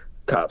getting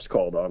cops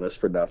called on us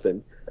for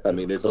nothing. I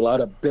mean, there's a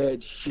lot of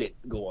bad shit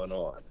going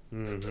on,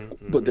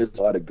 but there's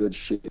a lot of good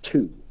shit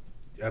too.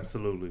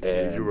 Absolutely. Yeah,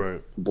 And you're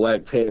right.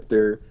 Black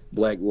Panther,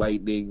 Black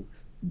Lightning,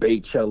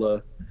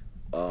 Baychella,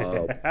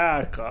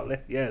 Call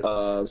it. Yes.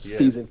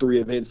 season Yes.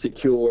 3 of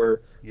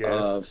Insecure,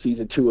 Yes.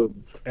 season 2 of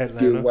Dear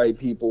Atlanta. White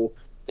People,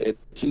 and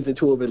season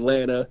 2 of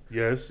Atlanta.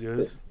 Yes.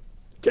 Yes.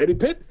 Teddy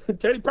Pitt,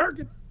 Teddy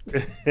Perkins.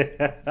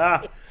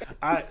 Yeah.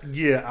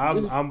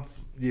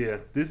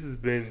 This has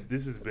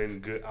been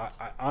good.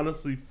 I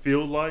honestly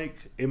feel like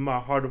in my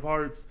heart of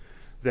hearts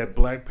that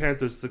Black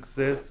Panther's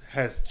success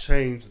has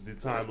changed the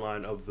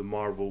timeline of the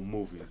Marvel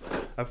movies.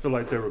 I feel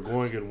like they were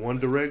going in one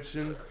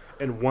direction,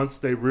 and once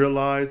they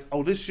realized,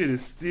 oh, this shit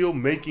is still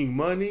making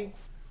money.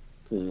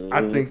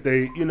 I think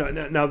they,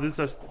 now these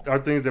are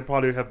things that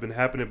probably have been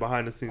happening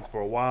behind the scenes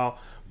for a while.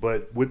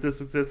 But with the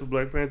success of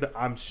Black Panther,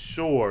 I'm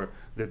sure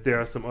that there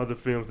are some other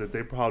films that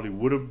they probably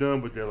would have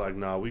done, but they're like,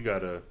 nah, we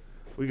gotta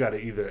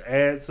either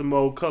add some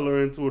more color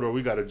into it, or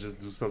we gotta just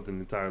do something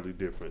entirely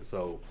different.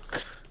 So,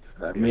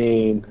 I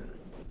mean,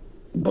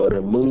 but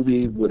a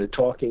movie with a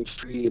talking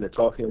tree and a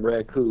talking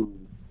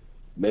raccoon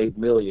made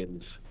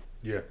millions.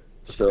 yeah,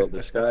 So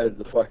the sky's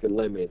the fucking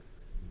limit.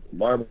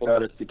 Marvel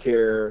got us to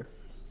care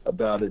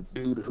about a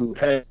dude who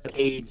had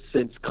AIDS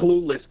since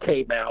Clueless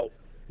came out,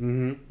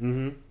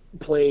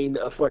 playing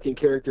a fucking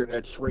character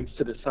that shrinks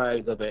to the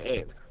size of an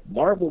ant.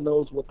 Marvel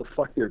knows what the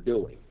fuck they're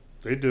doing.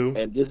 they do.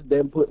 And just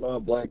them putting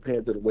on Black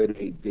Panther the way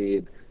they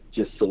did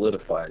just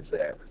solidifies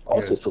that.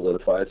 Also Yes.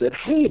 solidifies that,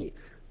 hey,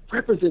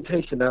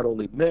 representation not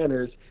only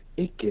matters,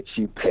 it gets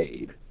you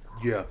paid.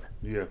 Yeah.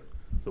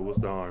 So what's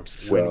the harm?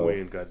 So-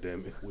 Win-win,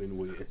 goddammit.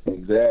 Win-win.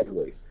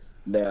 Exactly.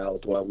 Now,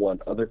 do I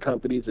want other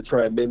companies to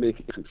try and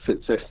mimic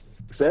success?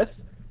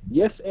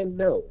 Yes and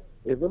no.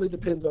 It really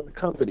depends on the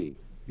company,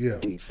 Yeah.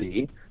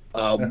 DC.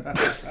 There's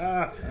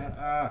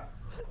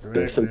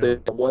Drag some them.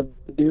 things I want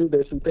to do.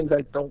 There's some things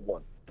I don't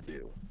want to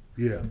do.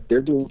 Yeah.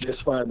 They're doing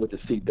just fine with the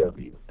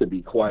CW, to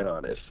be quite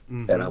honest.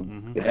 And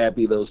I'm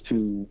happy those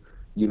two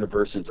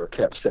universes are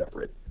kept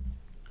separate.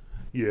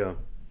 Yeah.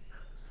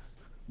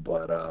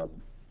 But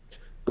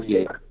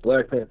yeah,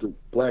 Black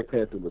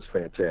Panther was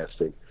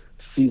fantastic.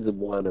 Season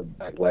 1 of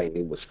Black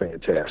Lightning was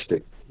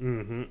fantastic.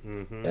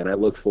 And I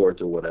look forward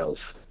to what else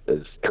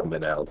is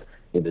coming out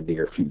in the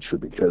near future,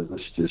 because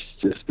it's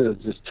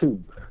just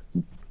two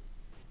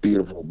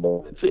beautiful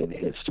moments in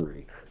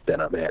history that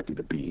I'm happy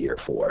to be here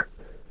for.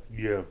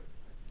 Yeah.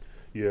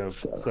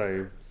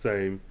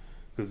 Same.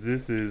 Because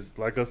this is,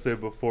 like I said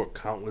before,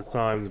 countless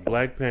times,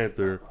 Black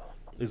Panther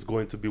is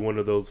going to be one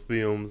of those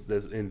films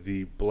that's in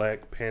the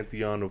Black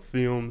Pantheon of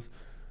films.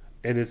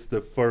 And it's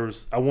the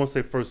first, I won't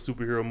say first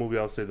superhero movie,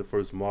 I'll say the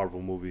first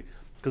Marvel movie.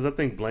 Because I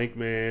think Blank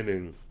Man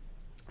and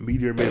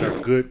Meteor Man are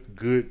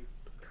good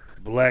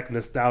black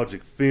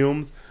nostalgic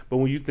films. But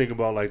when you think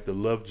about like the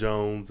Love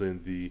Jones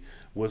and the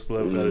What's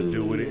Love Got to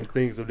Do with It and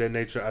things of that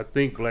nature, I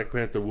think Black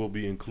Panther will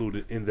be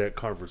included in that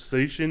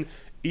conversation,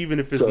 even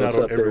if it's So not it's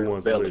on up there in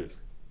everyone's belly.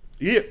 list.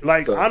 Yeah,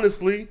 like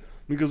honestly,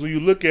 because when you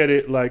look at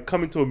it, like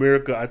Coming to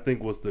America, I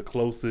think was the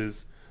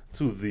closest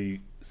to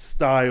the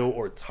style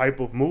or type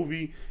of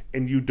movie,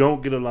 and you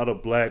don't get a lot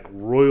of black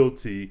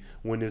royalty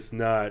when it's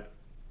not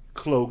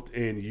cloaked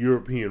in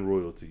European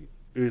royalty.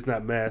 It's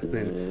not masked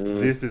in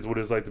this is what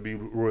it's like to be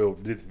royal,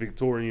 this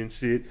Victorian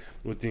shit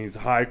with these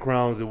high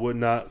crowns and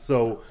whatnot.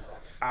 So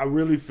I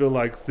really feel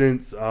like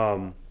since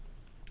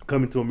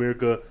Coming to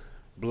America,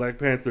 Black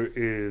Panther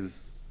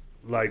is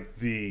like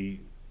the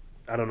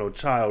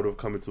child of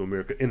Coming to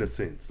America in a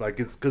sense. Like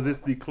it's because it's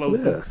the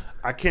closest. Yeah.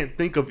 I can't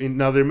think of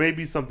now. There may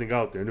be something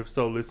out there, and if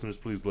so, listeners,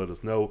 please let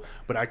us know.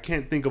 But I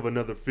can't think of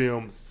another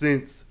film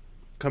since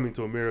Coming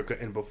to America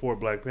and before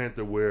Black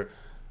Panther where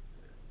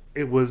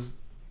it was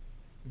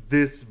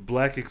this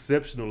black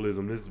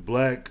exceptionalism, this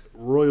black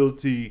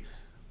royalty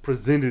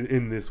presented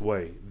in this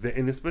way,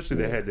 and especially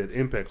that had that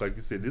impact. Like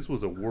you said, this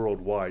was a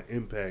worldwide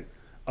impact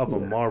of a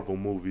Marvel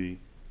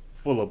movie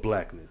full of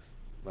blackness.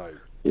 Like,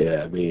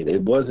 Yeah, I mean,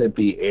 it wasn't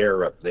the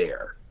air up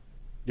there.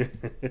 You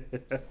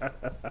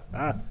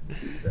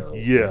know?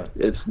 yeah,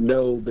 It's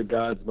no, the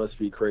gods must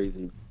be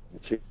crazy.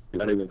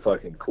 Not even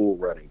fucking Cool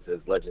Runnings, as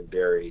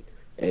legendary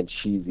and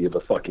cheesy of a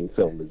fucking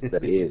film as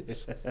that is.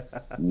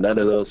 None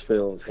of those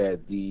films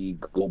had the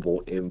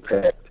global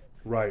impact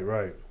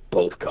right.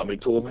 both Coming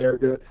to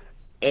America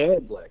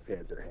and Black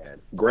Panther had.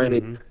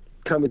 Granted,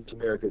 Coming to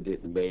America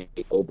didn't make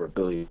over $1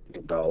 billion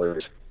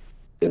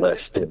in less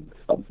than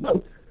a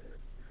month,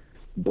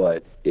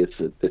 but it's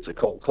a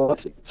cult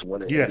classic. It's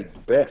one of the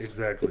best.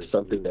 Exactly. It's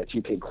something that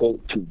you can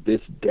quote to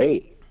this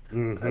day. I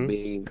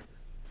mean,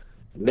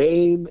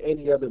 name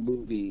any other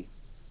movie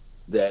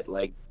that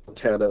like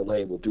Town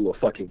LA will do a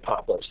fucking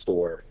pop-up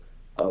store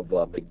of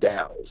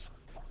McDowell's.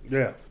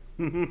 Yeah.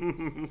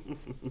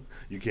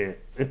 You can't.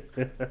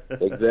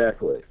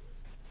 Exactly.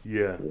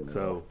 Yeah. You know,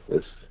 So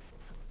it's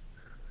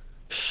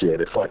shit,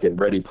 if fucking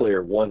Ready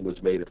Player One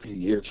was made a few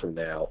years from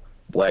now,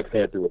 Black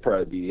Panther would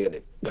probably be in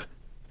it.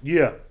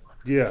 Yeah.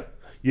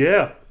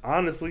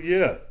 Honestly,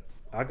 yeah,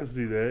 I can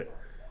see that.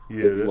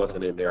 Yeah, If he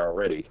wasn't in there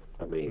already.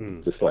 I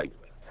mean, just like,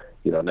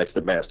 next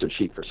to Master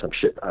Chief or some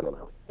shit. I don't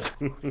know.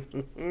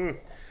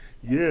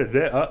 Yeah,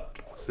 that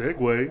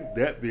segue.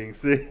 That being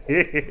said,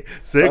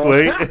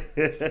 segue.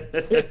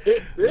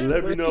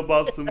 Let me know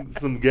about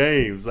some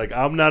games. Like,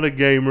 I'm not a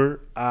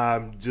gamer.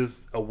 I'm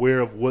just aware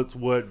of what's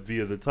what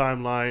via the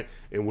timeline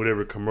and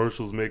whatever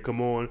commercials may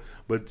come on.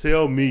 But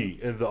tell me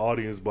and the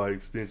audience by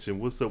extension,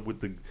 what's up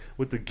with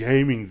the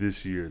gaming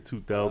this year,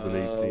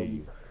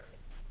 2018?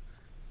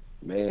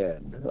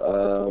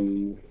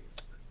 Man,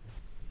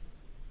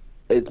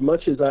 as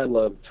much as I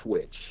love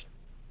Twitch.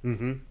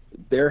 Mm-hmm.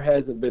 There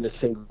hasn't been a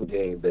single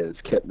game that has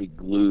kept me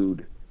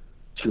glued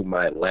to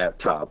my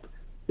laptop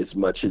as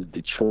much as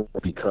Detroit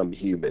Become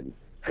Human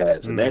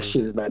has. And that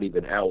shit is not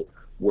even out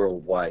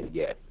worldwide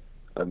yet.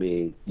 I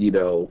mean,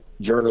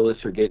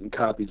 journalists are getting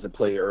copies to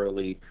play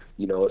early.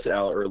 It's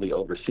out early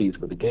overseas,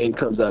 but the game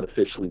comes out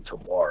officially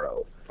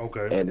tomorrow.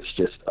 Okay. And it's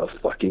just a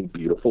fucking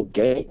beautiful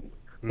game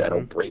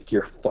that'll break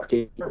your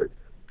fucking heart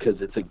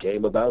because it's a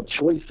game about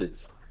choices.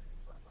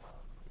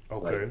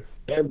 Okay. Like,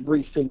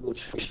 every single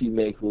choice you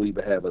make will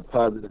either have a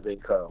positive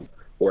income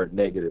or a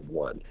negative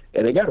one.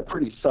 And they got a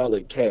pretty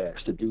solid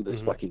cast to do this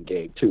fucking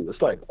game, too.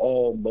 It's like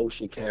all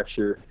motion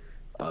capture.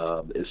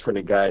 It's from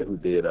the guy who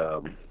did,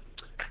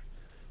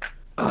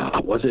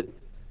 was it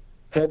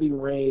Heavy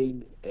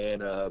Rain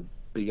and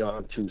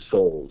Beyond Two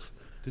Souls?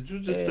 Did you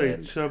just say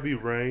Chubby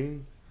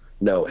Rain?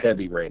 No,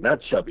 Heavy Rain, not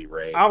Chubby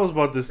Rain. I was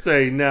about to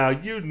say, now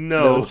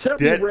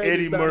that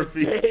Eddie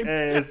Murphy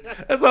ass.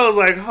 That's why I was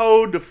like,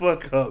 hold the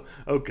fuck up.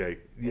 Okay,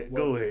 yeah,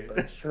 go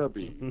ahead.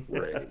 Chubby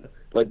Rain.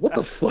 Like, what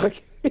the fuck?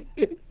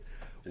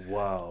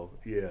 Wow,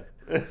 yeah.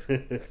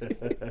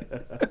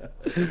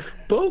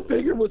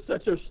 Bowfinger was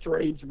such a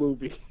strange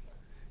movie.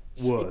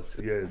 Was,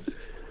 yes.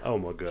 Oh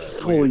my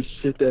God. Holy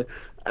shit, that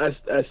I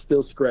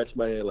still scratch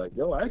my head like,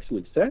 yo, I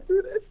actually sat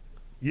through this?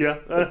 Yeah,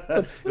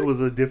 it was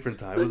a different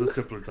time. It was a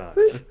simpler time.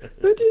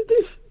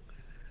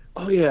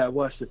 Oh yeah, I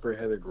watched it for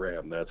Heather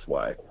Graham. That's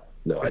why.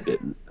 No, I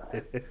didn't.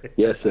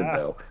 Yes and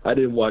no. I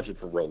didn't watch it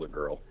for Roller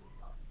Girl.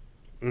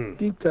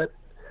 Deep cut.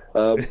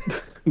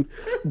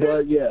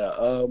 But yeah,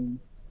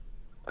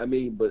 I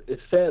mean, but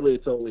sadly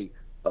it's only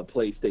a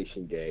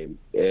PlayStation game,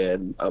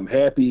 and I'm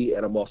happy,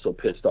 and I'm also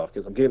pissed off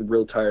because I'm getting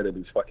real tired of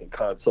these fucking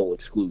console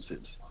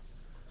exclusives.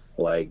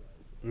 Like.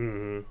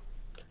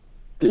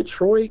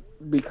 Detroit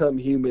Become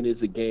Human is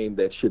a game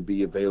that should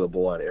be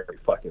available on every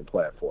fucking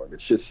platform.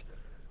 It's just,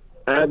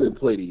 I haven't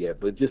played it yet,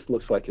 but it just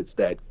looks like it's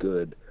that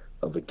good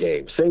of a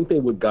game. Same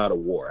thing with God of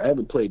War. I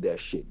haven't played that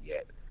shit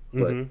yet,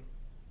 but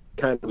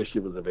kind of wish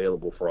it was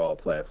available for all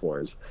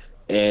platforms.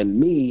 And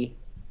me,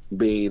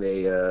 being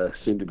a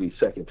soon-to-be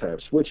second-time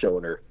Switch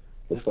owner,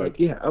 it's like,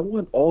 yeah, I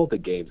want all the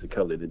games that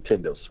come to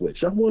Nintendo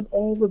Switch. I want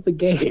all of the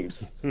games.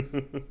 The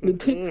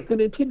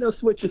Nintendo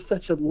Switch is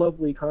such a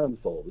lovely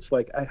console. It's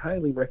like, I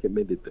highly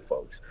recommend it to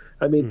folks.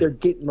 I mean, they're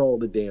getting all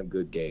the damn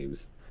good games.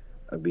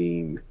 I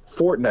mean,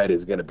 Fortnite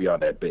is going to be on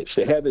that bitch.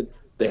 They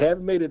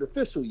haven't made it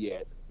official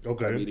yet.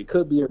 Okay. I mean, it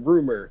could be a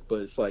rumor,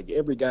 but it's like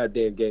every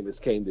goddamn game that's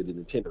came to the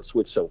Nintendo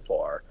Switch so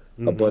far.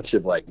 A bunch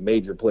of like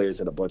major players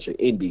and a bunch of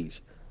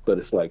indies. But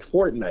it's like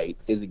Fortnite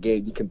is a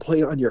game you can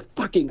play on your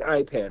fucking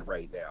iPad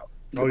right now.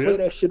 You can play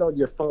that shit on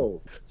your phone.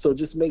 So it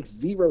just makes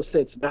zero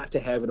sense not to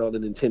have it on the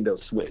Nintendo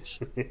Switch.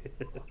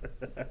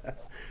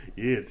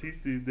 Yeah,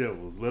 teach these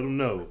devils. Let them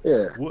know.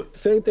 Yeah.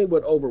 Same thing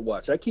with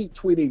Overwatch. I keep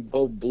tweeting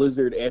both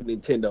Blizzard and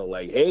Nintendo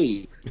like,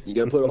 hey, you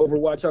going to put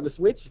Overwatch on the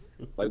Switch?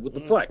 Like, what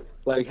the fuck?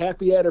 Like,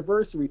 happy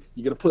anniversary.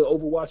 You going to put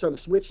Overwatch on the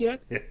Switch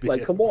yet?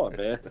 Like, come on,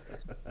 man.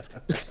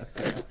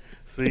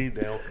 See,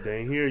 they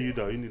ain't hearing you,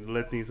 though. You need to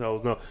let these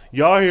hoes know.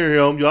 Y'all hear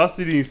him. Y'all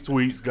see these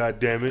tweets,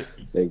 goddammit.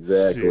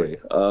 Exactly.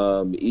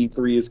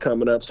 E3 is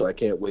coming up, so I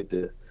can't wait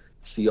to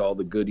see all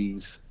the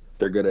goodies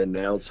they're going to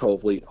announce.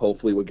 Hopefully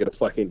we'll get a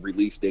fucking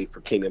release date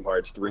for Kingdom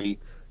Hearts 3.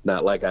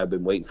 Not like I've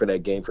been waiting for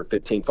that game for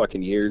 15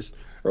 fucking years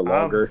or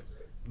longer.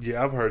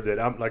 I've heard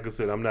that. Like I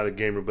said, I'm not a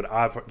gamer, but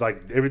I've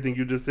like everything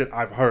you just said,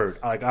 I've heard.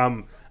 Like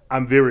I'm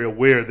very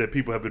aware that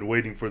people have been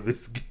waiting for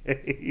this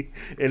game,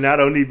 and I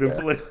don't even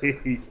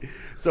play.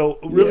 So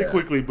really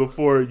quickly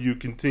before you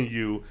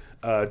continue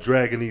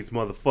dragging these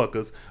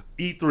motherfuckers,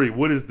 E3,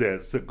 what is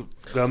that? So,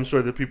 I'm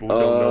sure that people who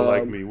don't know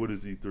like me. What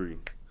is E3?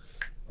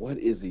 What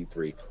is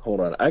E3? Hold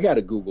on, I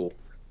gotta Google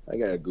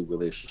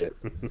this shit.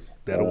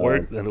 That'll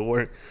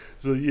work.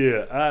 So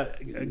yeah,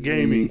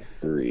 gaming.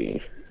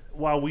 E3.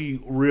 While we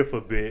riff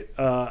a bit,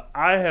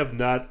 I have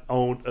not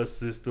owned a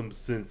system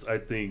since I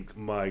think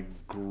my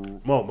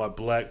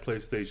black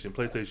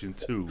PlayStation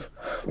 2,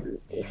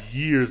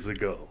 years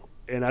ago,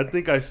 and I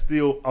think I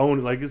still own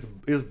it. Like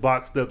it's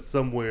boxed up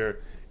somewhere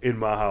in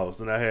my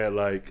house, and I had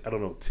like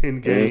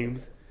 10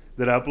 games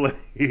that I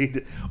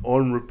played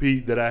on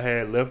repeat that I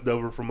had left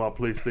over from my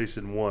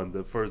PlayStation 1,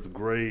 the first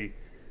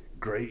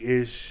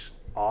grayish,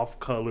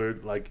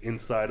 off-colored, like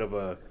inside of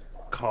a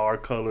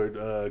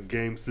car-colored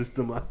game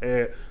system I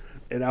had.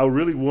 and I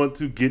really want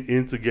to get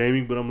into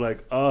gaming, but I'm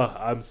like,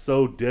 I'm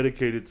so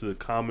dedicated to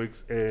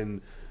comics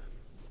and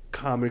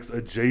comics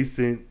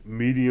adjacent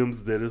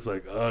mediums that it's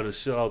like, to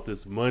shell out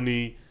this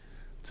money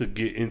to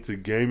get into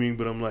gaming.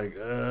 But I'm like,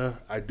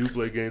 I do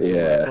play games on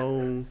my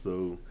phone,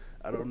 so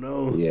I don't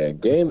know. Yeah,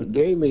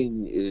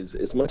 gaming is,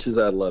 as much as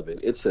I love it,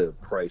 it's a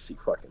pricey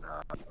fucking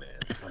hobby,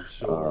 man. I'm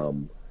sure.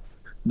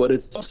 But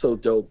it's also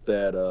dope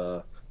that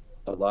a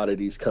lot of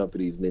these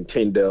companies,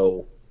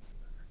 Nintendo,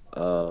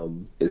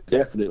 is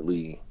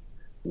definitely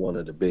one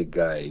of the big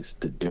guys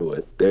to do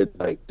it.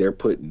 They're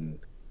putting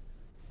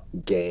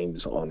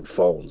games on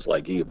phones.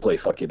 Like, you can play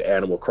fucking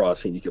Animal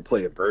Crossing, you can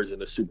play a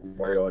version of Super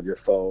Mario on your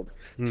phone.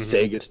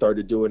 Sega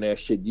started doing that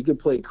shit. You can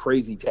play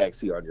Crazy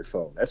Taxi on your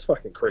phone. That's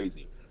fucking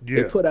crazy.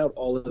 Yeah. They put out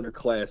all of their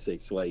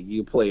classics. Like,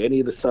 you can play any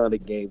of the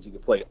Sonic games. You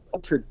can play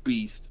Altered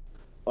Beast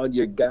on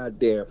your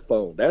goddamn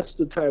phone. That's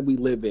the time we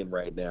live in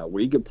right now,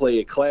 where you can play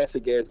a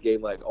classic ass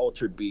game like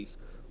Altered Beast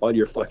on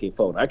your fucking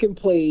phone. I can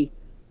play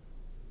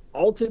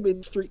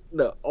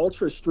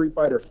Ultra Street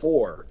Fighter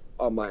 4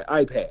 on my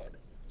iPad.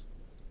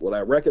 Would I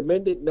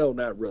recommend it? No,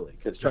 not really,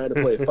 because trying to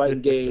play a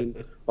fighting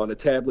game on a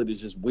tablet is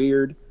just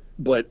weird.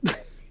 But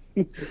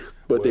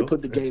they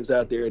put the games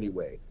out there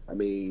anyway. I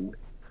mean,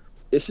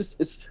 it's just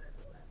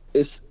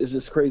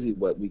crazy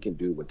what we can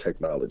do with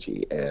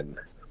technology. And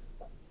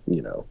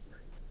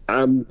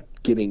I'm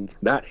getting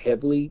not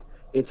heavily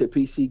into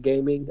PC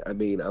gaming. I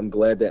mean, I'm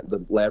glad that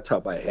the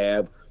laptop I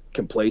have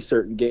can play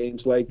certain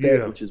games like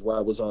that, which is why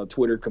I was on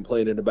Twitter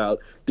complaining about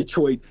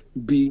Detroit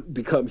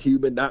Become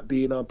Human not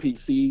being on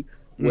PC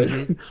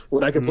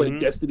when I can play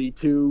Destiny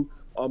 2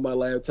 on my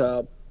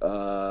laptop,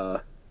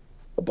 a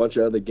bunch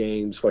of other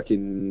games,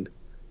 fucking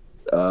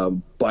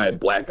buying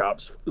Black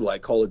Ops,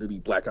 like Call of Duty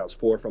Black Ops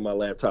 4 from my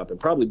laptop, and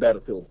probably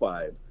Battlefield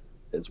 5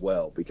 as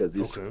well, because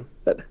that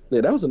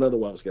was another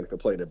one I was going to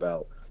complain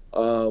about.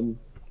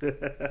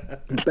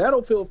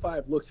 Battlefield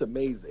 5 looks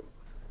amazing.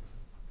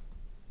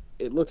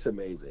 It looks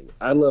amazing.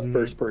 I love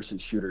first-person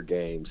shooter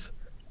games.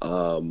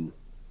 One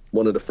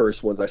of the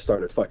first ones I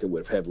started fucking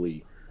with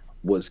heavily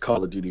was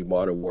Call of Duty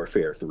Modern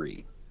Warfare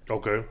 3.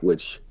 Okay.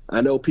 Which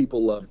I know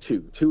people love 2.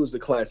 2 is the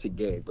classic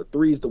game, but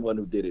 3 is the one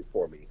who did it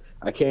for me.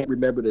 I can't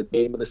remember the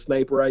name of the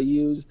sniper I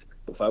used,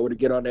 but if I were to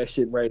get on that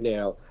shit right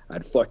now,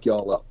 I'd fuck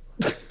y'all up.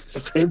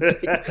 Same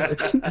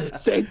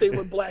thing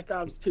with Black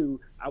Ops 2.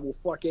 I will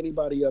fuck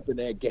anybody up in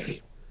that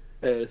game.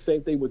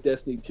 Same thing with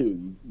Destiny 2.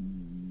 You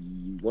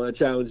want to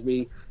challenge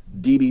me?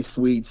 DD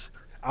Sweets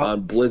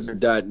on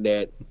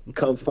Blizzard.net.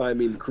 Come find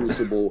me in the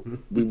Crucible.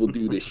 We will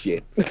do this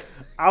shit.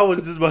 I was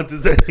just about to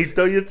say,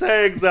 throw your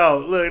tags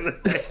out.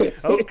 Look,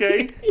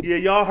 okay, yeah,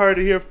 y'all heard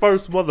it here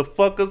first,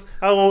 motherfuckers.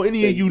 I don't want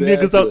any of you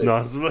niggas up.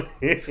 No,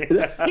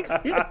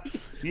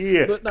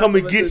 yeah, come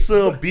and get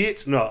some,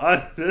 bitch. No.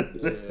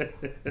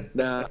 Yeah.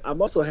 Now,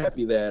 I'm also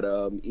happy that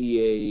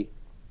EA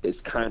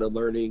is kind of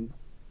learning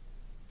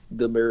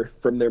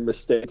from their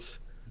mistakes.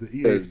 The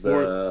EA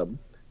Sports.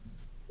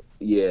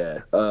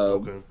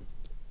 Okay.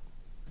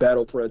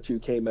 Battlefront 2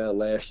 came out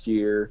last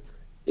year.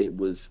 It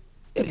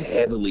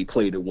heavily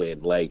play to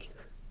win. Like,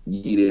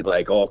 you needed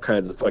like all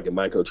kinds of fucking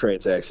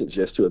microtransactions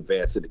just to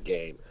advance in the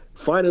game.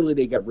 Finally,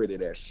 they got rid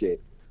of that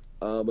shit.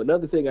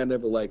 Another thing I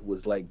never liked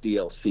was like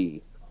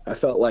DLC. I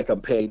felt like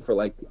I'm paying for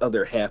like the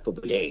other half of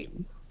the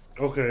game.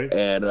 Okay.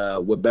 And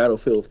with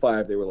Battlefield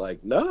 5, they were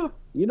like, no,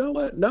 you know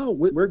what? No,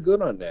 we're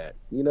good on that.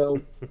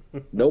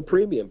 No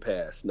premium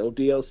pass, no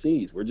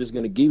DLCs. We're just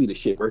going to give you the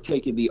shit. We're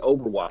taking the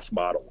Overwatch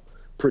model,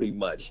 pretty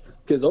much.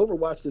 Because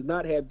Overwatch does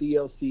not have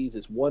DLCs.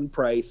 It's one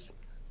price.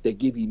 They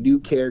give you new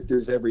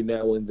characters every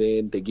now and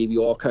then. They give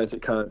you all kinds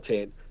of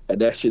content. And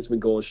that shit's been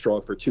going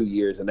strong for 2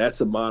 years. And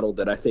that's a model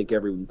that I think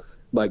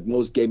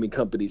most gaming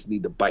companies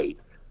need to bite.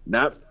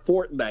 Not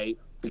Fortnite,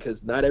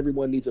 because not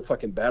everyone needs a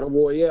fucking Battle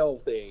Royale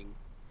thing.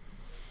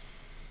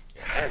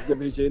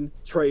 Activision,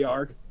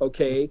 Treyarch,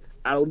 okay.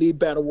 I don't need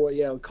Battle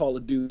Royale and Call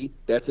of Duty.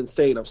 That's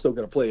insane. I'm still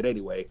going to play it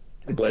anyway.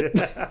 But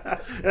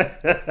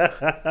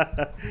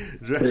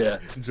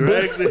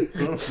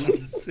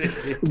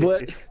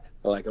but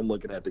like, I'm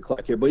looking at the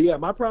clock here. But yeah,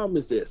 my problem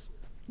is this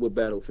with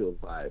Battlefield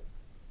 5.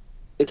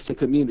 It's the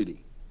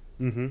community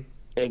and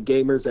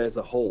gamers as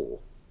a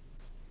whole.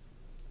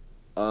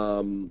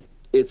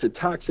 It's a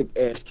toxic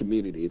ass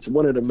community. It's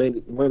one of the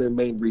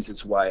main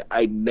reasons why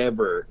I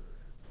never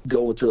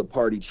go into a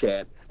party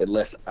chat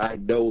unless I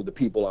know the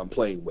people I'm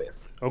playing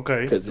with.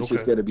 Okay. Because it's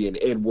just going to be an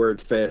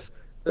N-word fest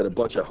and a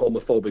bunch of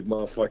homophobic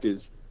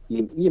motherfuckers.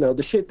 You know,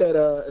 the shit that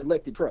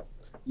elected Trump.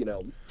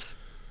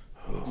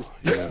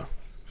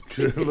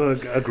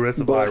 Look,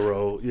 aggressive eye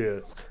roll. Yeah,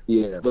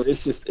 but it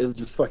was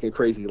just fucking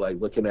crazy, like,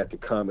 looking at the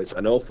comments. I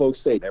know folks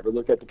say never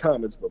look at the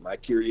comments, but my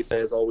curious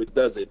ass always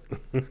does it.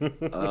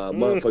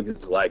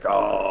 Motherfuckers like,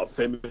 oh,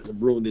 feminism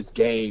ruined this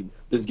game.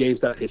 This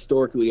game's not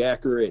historically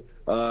accurate.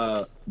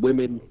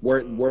 Women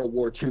weren't in World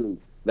War II.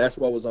 That's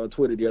why I was on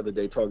Twitter the other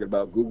day talking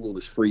about Google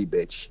is free,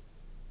 bitch.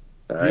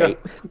 All right?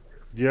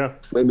 Yeah.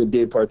 Women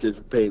did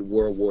participate in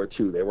World War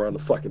II. They were on the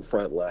fucking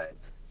front line.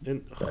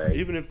 And Right?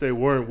 even if they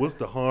weren't, what's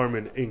the harm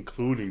in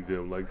including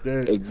them like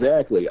that?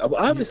 Exactly.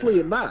 Obviously,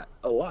 Yeah, not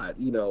a lot,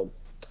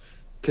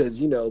 because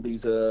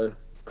these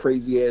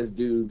crazy ass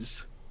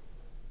dudes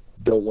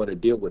don't want to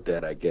deal with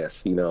that. I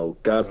guess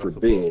God I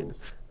forbid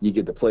suppose. you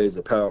get to play as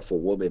a powerful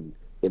woman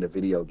in a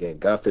video game.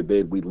 God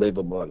forbid we live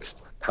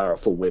amongst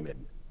powerful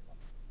women.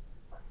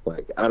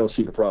 Like I don't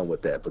see the problem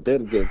with that. But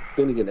then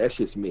again, that's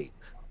just me.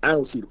 I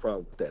don't see the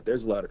problem with that.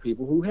 There's a lot of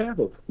people who have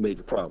a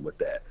major problem with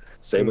that. Hmm.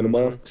 Same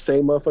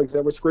motherfuckers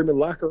that were screaming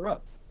 "lock her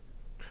up."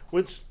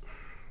 Which,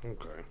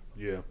 okay,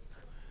 yeah,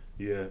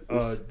 yeah.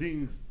 It's,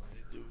 These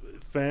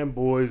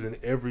fanboys in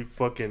every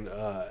fucking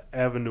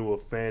avenue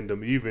of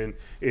fandom, even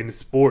in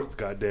sports.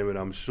 Goddamn it,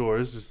 I'm sure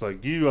it's just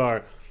like you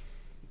are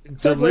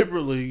Segway.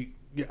 deliberately.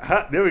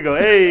 Yeah, there we go.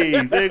 Hey,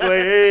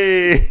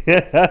 segue.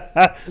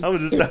 Hey, I'm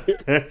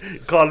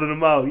just calling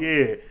them out.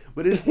 Yeah,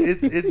 but it's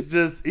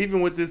just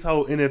even with this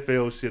whole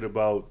NFL shit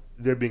about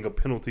there being a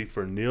penalty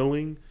for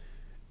kneeling,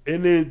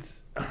 and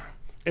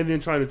and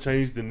then trying to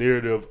change the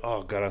narrative.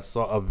 Oh god, I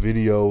saw a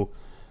video,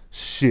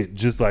 shit,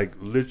 just like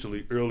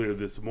literally earlier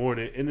this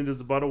morning, and it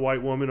is about a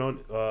white woman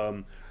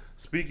on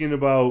speaking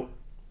about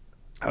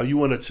how you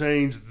want to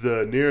change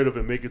the narrative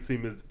and make it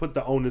seem as put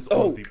the onus on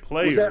Oh, the was that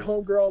players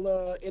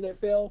homegirl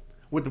NFL?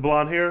 with the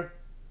blonde hair.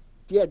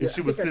 Yeah, And I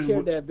she was think I sitting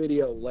shared with, that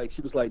video. Like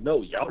she was like,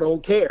 "No, y'all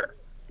don't care."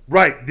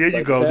 right there. You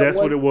Like, was go. that That's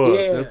what one? it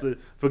was. Yeah, That's it.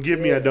 Forgive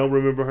me. I yeah. don't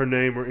remember her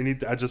name or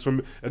anything. I just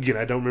remember again.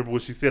 I don't remember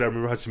what she said. I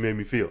remember how she made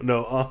me feel.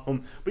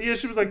 No. But yeah,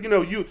 she was like,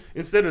 you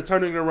instead of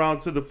turning it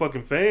around to the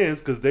fucking fans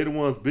because they the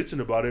ones bitching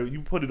about it,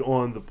 you put it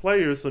on the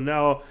players. So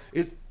now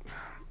it's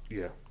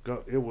yeah.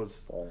 Go. It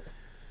was the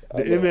I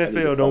need to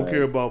NFL don't care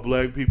find. about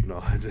black people. No.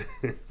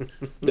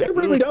 They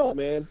really don't,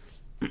 man.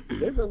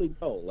 They really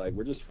don't. Like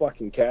we're just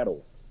fucking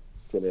cattle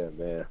to them,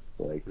 man.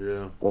 Like,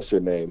 Yeah. what's her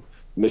name?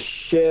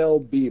 Michelle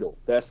Beadle.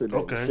 That's her name.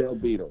 Okay. Michelle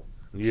Beadle.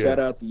 Yeah. Shout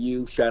out to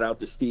you. Shout out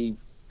to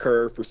Steve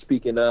Kerr for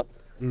speaking up.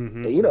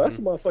 Mm-hmm, And mm-hmm. that's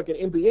a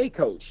motherfucking NBA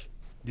coach.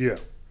 Yeah.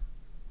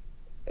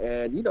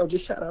 And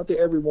just shout out to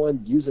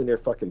everyone using their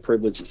fucking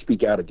privilege to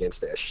speak out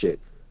against that shit.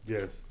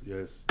 Yes.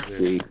 Yes. Yes.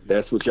 See,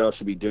 that's what y'all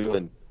should be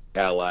doing,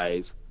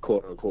 allies,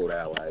 quote unquote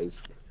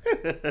allies.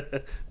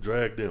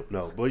 Drag them.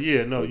 No, but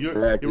yeah, no, you're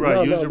Exactly. right.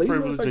 No, Use no, your these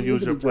privilege motherfuckers and need use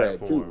to your be dragged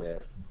too, platform. man.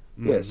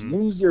 Yes, Mm-hmm.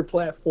 use your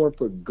platform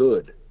for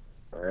good.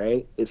 All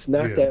right, it's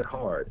not Yeah. that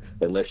hard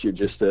unless you're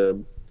just a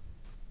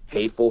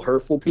hateful,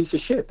 hurtful piece of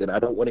shit. Then I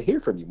don't want to hear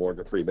from you,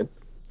 Morgan Freeman.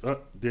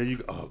 There you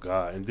go. Oh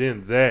God, and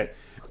then that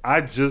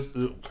I just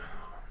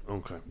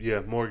okay.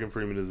 Yeah, Morgan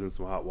Freeman is in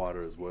some hot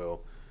water as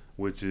well,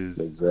 which is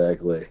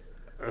Exactly.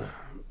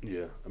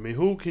 yeah. I mean,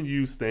 who can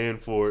you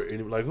stand for?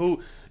 And like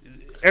who?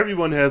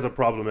 Everyone has a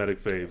problematic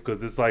fave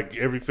because it's like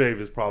every fave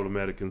is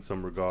problematic in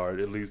some regard.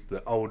 At least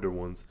the older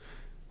ones.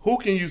 Who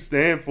can you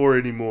stand for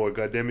anymore?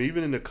 Goddamn it!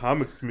 Even in the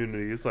comics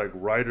community, it's like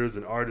writers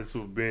and artists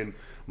who've been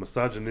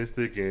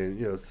misogynistic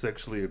and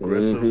sexually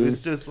aggressive. Hmm. It's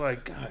just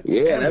like God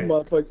Yeah, damn that it.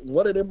 motherfucker.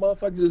 One of them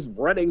motherfuckers is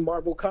running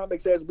Marvel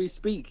Comics as we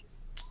speak.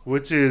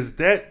 Which is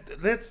that?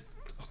 Let's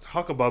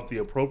talk about the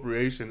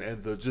appropriation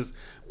and the just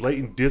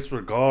blatant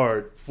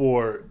disregard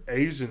for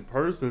Asian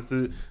persons.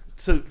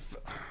 To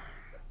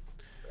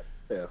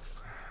Yeah.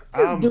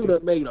 This I'm dude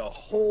that made a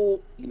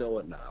whole, you know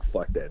what? Nah,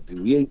 fuck that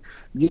dude. He ain't,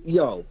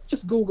 yo,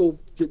 just Google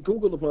the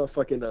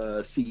motherfucking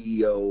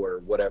CEO or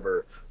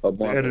whatever of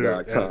the editor.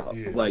 Marvel.com.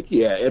 Yeah, Like,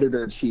 yeah,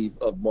 editor in chief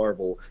of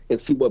Marvel, and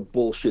see what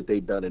bullshit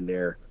they done in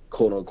their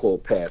quote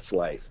unquote past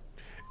life.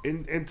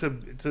 and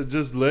to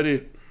just let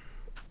it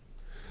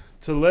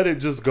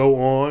just go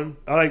on.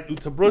 I like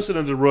to brush it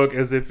under the rug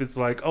as if it's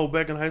like, oh,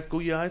 back in high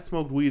school, yeah, I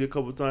smoked weed a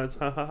couple times.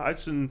 I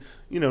shouldn't,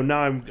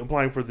 now I'm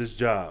applying for this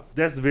job.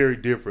 That's very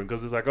different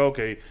because it's like,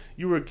 okay,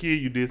 you were a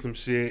kid, you did some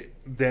shit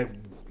that,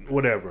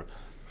 whatever.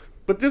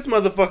 But this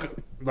motherfucker,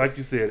 like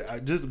you said, I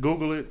just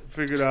Google it,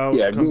 figure it out,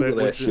 Yeah, come back Google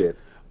that with it. shit.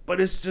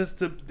 But it's just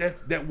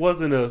that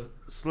wasn't a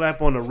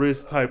slap on the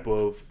wrist type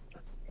of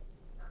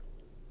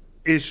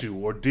issue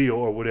or deal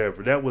or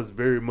whatever. That was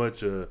very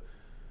much a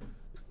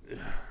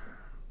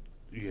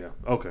yeah.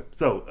 Okay.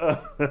 So,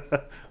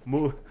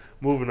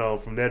 moving on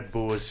from that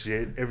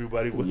bullshit.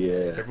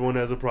 Yeah. Everyone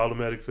has a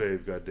problematic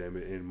fave. God damn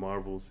it, and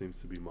Marvel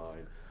seems to be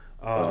mine.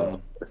 Uh,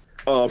 Um.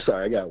 oh, I'm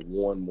sorry. I got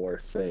one more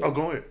thing. Oh,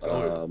 go ahead. Go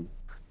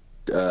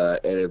ahead.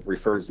 And it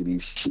refers to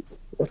these.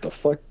 What the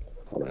fuck?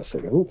 Hold on a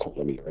second. Who's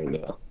calling me right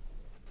now?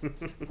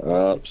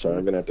 Sorry,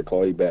 I'm gonna have to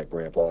call you back,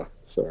 Grandpa.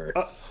 Sorry,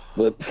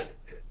 but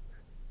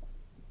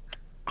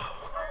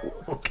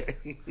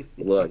Okay.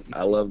 look,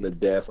 I love him to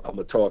death. I'm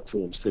gonna talk to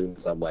him soon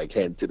as I'm like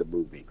heading to the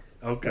movie.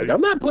 Okay. Like I'm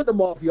not putting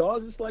him off, y'all.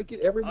 It's just like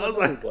everyone I was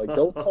knows. Like,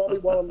 don't call me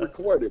while I'm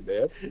recording,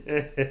 man.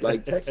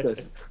 Like text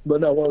message. But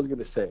no, what I was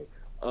gonna say.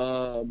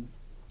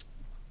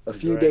 A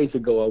few Right. days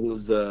ago, I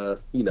was,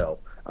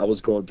 I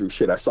was going through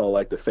shit. I saw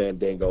like the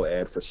Fandango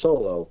ad for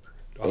Solo,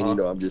 and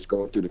Uh-huh. I'm just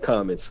going through the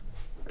comments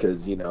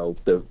because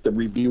the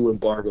review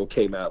embargo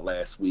came out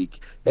last week,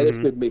 and it's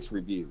Mhm. been mixed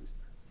reviews.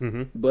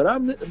 But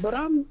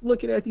I'm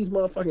looking at these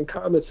motherfucking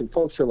comments, and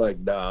folks are like,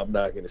 "Nah, I'm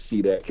not gonna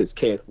see that because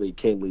Kathleen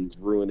Kennedy's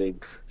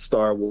ruining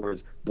Star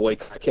Wars,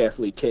 boycott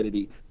Kathleen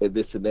Kennedy, and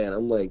this and that."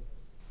 I'm like,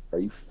 "Are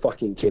you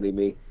fucking kidding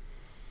me?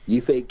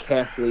 You think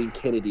Kathleen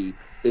Kennedy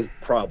is the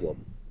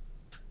problem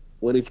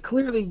when it's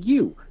clearly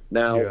you?"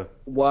 Now,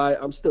 why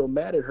I'm still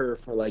mad at her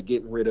for like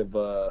getting rid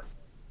of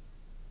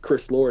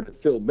Chris Lord and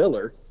Phil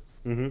Miller,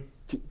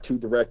 two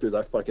directors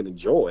I fucking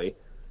enjoy.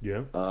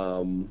 Yeah.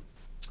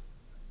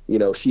 You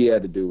know, she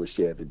had to do what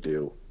she had to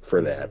do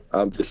for that.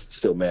 I'm just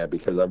still mad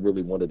because I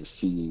really wanted to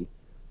see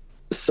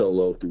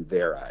Solo through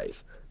their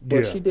eyes.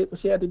 But she did what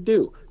she had to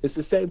do. It's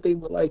the same thing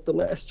with, like, The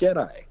Last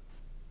Jedi.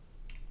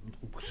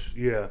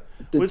 Yeah.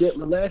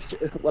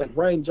 Like,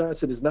 Rian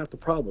Johnson is not the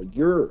problem.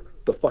 You're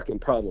the fucking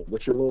problem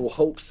with your little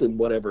hopes and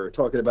whatever,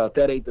 talking about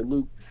that ain't the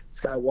Luke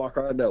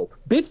Skywalker I know.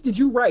 Bitch, did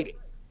you write it?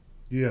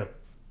 Yeah.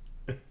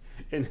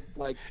 And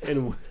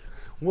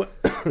what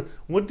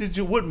more did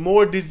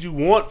you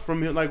want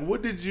from him? Like,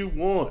 what did you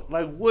want?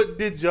 Like, what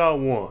did y'all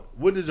want?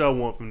 What did y'all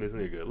want from this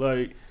nigga?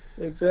 Like,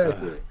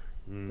 exactly.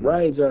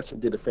 Rian Johnson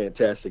did a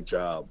fantastic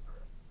job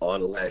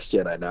on The Last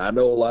Jedi. Now, I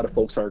know a lot of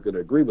folks aren't going to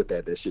agree with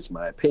that. That's just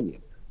my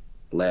opinion.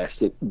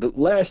 The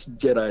Last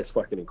Jedi is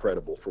fucking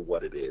incredible for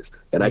what it is.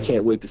 And I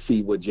can't wait to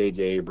see what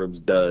J.J. Abrams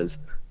does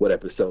with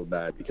Episode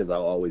 9 because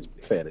I'll always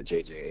be a fan of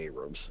J.J.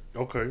 Abrams.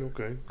 Okay,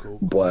 cool.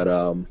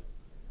 But,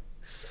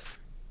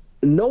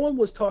 no one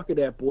was talking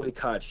that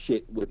boycott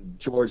shit when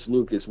George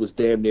Lucas was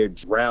damn near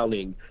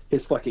drowning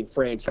his fucking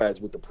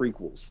franchise with the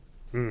prequels.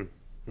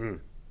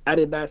 I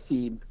didn't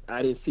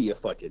see a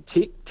fucking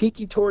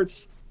tiki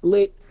torch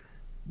lit,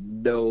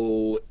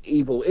 no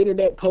evil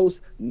internet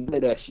post, none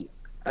of that shit.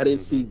 I didn't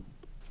see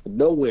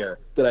nowhere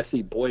that I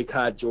see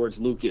boycott George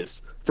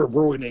Lucas for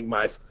ruining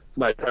my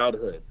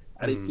childhood.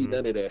 I didn't see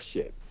none of that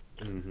shit.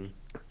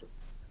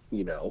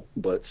 You know,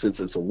 but since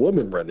it's a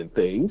woman running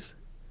things,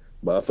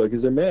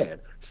 motherfuckers are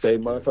mad.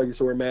 Same motherfuckers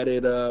who are mad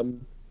at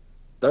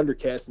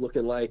Thundercats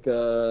looking like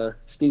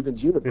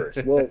Steven's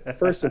Universe. Well,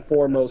 first and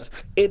foremost,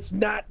 it's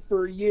not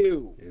for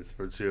you. It's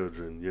for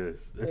children,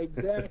 yes.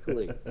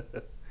 Exactly.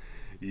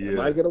 Yeah.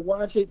 Am I going to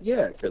watch it?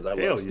 Yeah, because I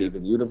love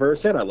Steven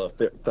Universe and I love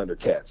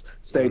Thundercats.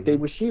 Same thing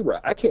with She-Ra.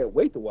 I can't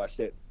wait to watch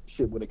that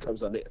shit when it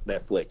comes on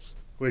Netflix.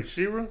 Wait,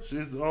 She-Ra?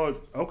 She's on.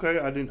 Okay,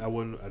 I didn't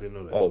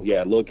know that. Oh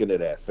yeah, look into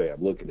that,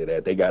 fam. Look into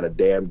that. They got a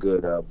damn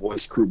good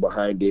voice crew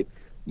behind it.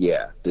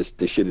 Yeah, this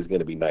shit is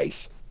gonna be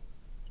nice.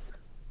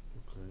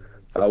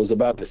 Okay. I was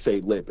about to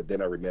say lit, but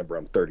then I remember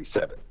I'm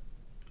 37.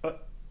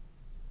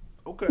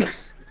 Okay,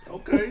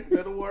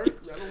 that'll work.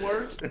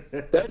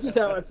 That's just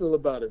how I feel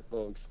about it,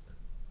 folks.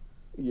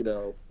 You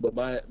know, but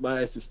my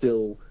ass is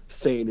still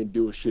saying and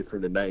doing shit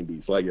from the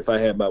 90s. Like, if I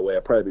had my way,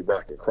 I'd probably be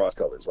rocking cross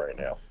colors right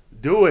now.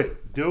 Do it.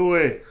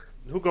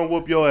 Who gonna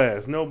whoop your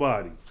ass?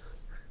 Nobody.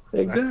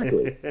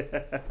 Exactly.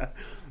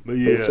 But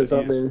yeah,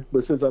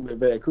 but since I'm in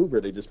Vancouver,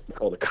 they just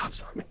call the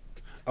cops on me.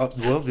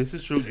 Well, this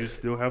is true. You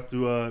still have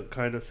to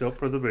kind of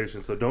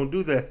self-preservation, so don't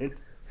do that.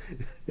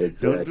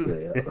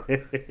 Exactly.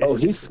 Oh,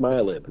 he's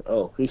smiling.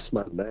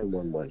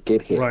 911.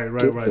 Get him. Right.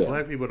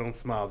 Black people don't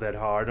smile that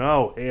hard.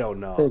 Oh, hell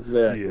no.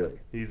 Exactly. Yeah,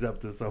 he's up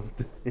to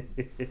something.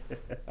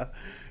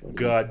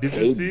 God, did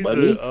you see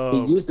money?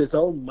 He used his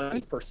own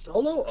money for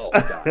Solo? Oh,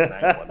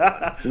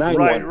 God,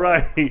 911.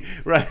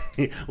 Right.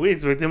 We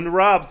expect him to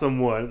rob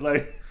someone.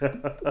 Like,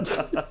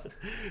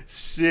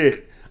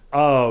 shit.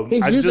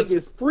 He's using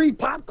his free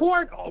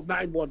popcorn? Oh,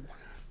 911.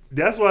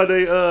 That's why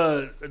they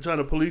trying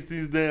to police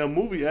these damn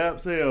movie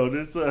apps. Hell,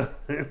 this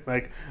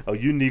like, oh,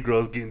 you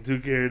Negroes getting too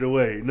carried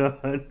away. No,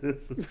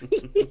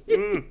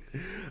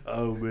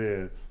 oh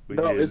man. But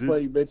no, it's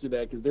funny you mention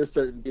that because there's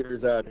certain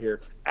theaters out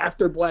here.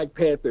 After Black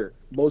Panther,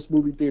 most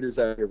movie theaters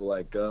out here were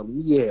like,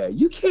 yeah,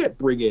 you can't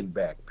bring in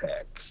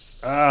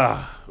backpacks.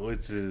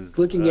 Which is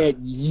looking at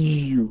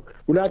you.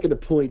 We're not going to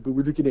point, but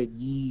we're looking at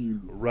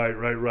you.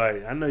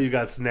 Right. I know you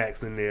got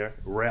snacks in there,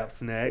 rap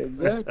snacks.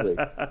 Exactly.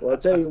 Well, I'll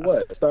tell you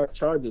what. Start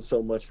charging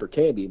so much for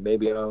candy.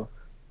 Maybe I'll,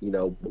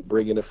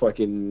 bring in a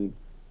fucking,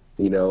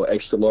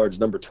 extra large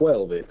number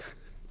 12 in.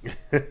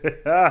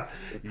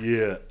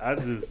 Yeah,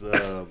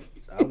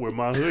 I wear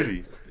my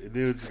hoodie. And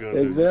then what you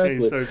gonna exactly.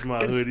 do? You can't search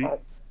my hoodie.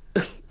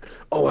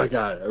 Oh my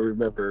God, I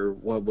remember,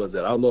 what was it?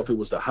 I don't know if it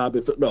was The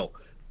Hobbit. No,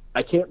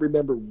 I can't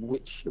remember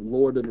which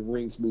Lord of the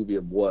Rings movie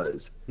it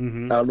was. I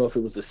don't know if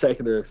it was the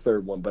second or the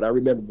third one, but I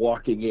remember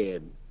walking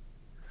in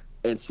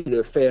and seeing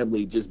a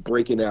family just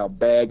breaking out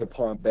bag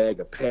upon bag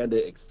of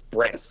Panda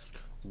Express.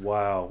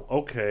 Wow.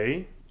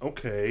 Okay.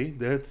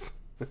 That's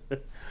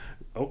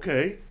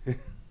okay.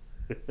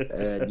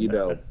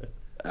 And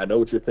I know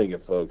what you're thinking,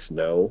 folks.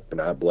 No, we're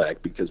not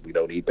black because we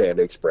don't eat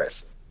Panda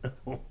Express.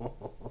 Okay.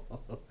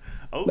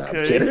 No,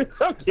 I'm kidding.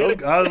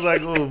 Okay. I was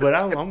like, oh, but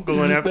I'm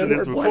going after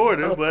this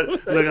recording. But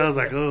look, I was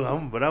like,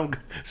 oh,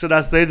 should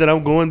I say that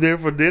I'm going there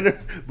for dinner?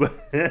 But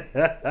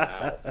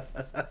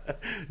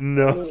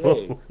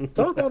no. Hey,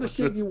 talk all the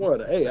shit you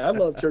want. Hey, I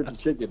love Church's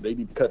Chicken. They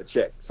need to cut a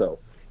check. So.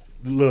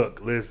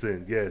 Look,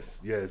 listen, yes.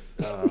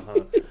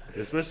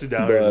 especially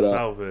down here in the But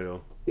South,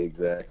 hell.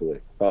 exactly.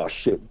 Oh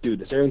shit,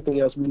 dude. Is there anything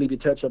else we need to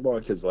touch up on?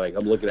 Because like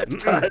I'm looking at the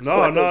time.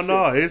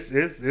 No.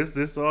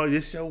 It's all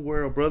it's your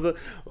world, brother.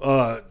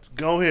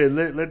 Go ahead,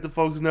 let the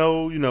folks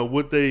know,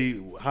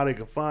 how they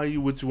can find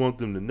you, what you want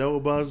them to know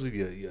about you,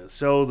 your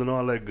shows and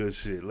all that good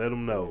shit. Let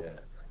them know.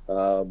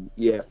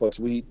 Yeah, folks,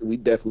 we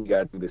definitely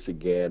got to do this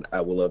again.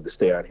 I would love to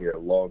stay out here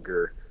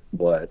longer,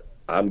 but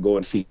I'm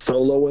going to see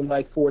Solo in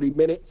like 40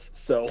 minutes.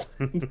 So,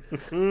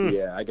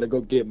 yeah, I got to go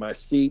get my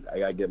seat. I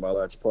got to get my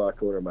large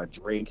popcorn, my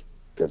drink,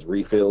 because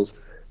refills.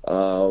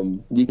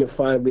 You can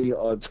find me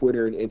on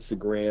Twitter and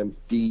Instagram,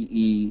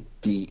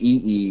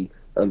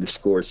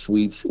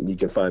 DEDEE_sweets. And you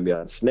can find me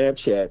on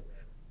Snapchat,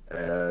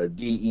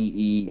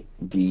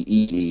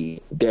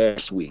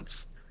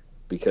 DEEDEE-sweets.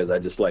 Because I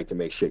just like to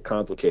make shit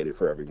complicated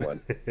for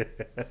everyone.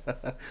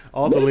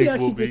 All the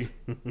links will be.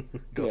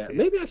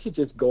 Maybe I should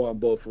just go on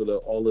both of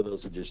all of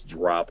those and just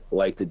drop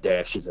like the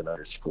dashes and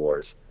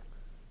underscores.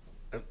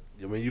 I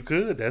mean, you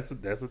could. That's a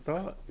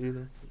thought.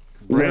 No,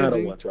 I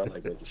don't want to. I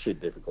like making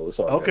shit difficult. It's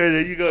all okay, good.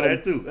 there you go.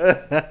 That too.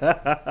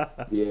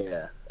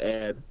 Yeah,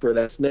 and for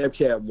that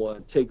Snapchat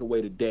one, take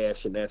away the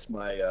dash, and that's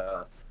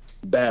my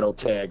battle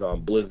tag on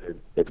Blizzard.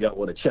 If y'all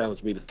want to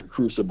challenge me to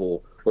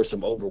Crucible or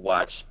some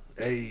Overwatch.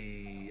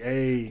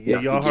 Hey, yeah,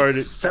 y'all heard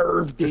it.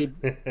 Served it.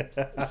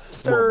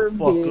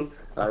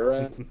 All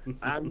right.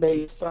 I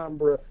made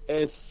Sombra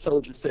and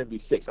Soldier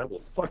 76. I will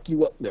fuck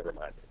you up. Never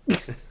mind.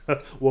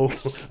 Well,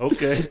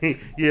 okay.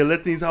 Yeah,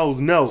 let these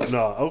hoes know.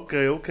 No,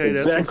 okay.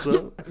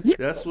 Exactly.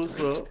 That's what's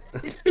up.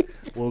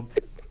 Well,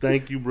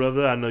 thank you,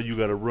 brother. I know you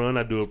got to run.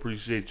 I do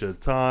appreciate your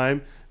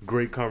time.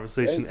 Great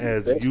conversation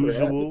as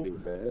usual. Me,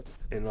 man.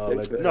 And all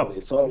that. No,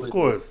 of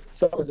course.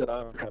 It's always an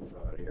honor coming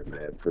on here,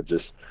 man, for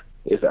just.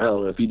 I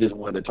don't know if you just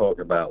wanted to talk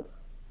about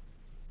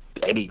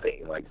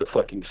anything, like the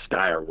fucking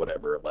sky or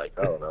whatever. Like,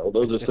 I don't know.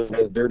 Those are some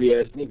dirty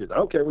ass sneakers. I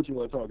don't care what you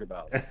want to talk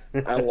about.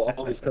 I will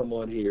always come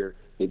on here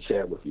and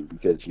chat with you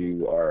because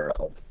you are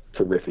a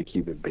terrific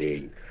human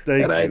being.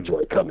 Thank you. I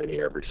enjoy coming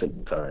here every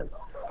single time.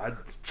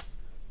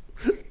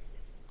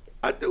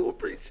 I do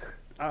appreciate it.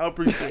 I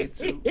appreciate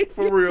you.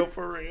 For real.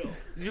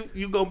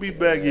 You gonna be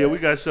back. Yeah, we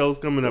got shows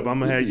coming up. I'm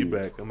gonna have you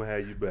back.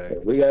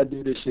 We gotta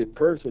do this shit in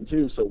person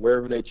too, so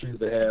wherever they choose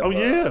to have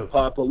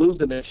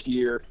Papalooza next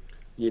year,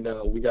 we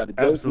gotta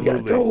go.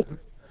 Absolutely. Go.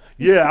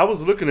 Yeah, I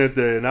was looking at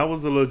that and I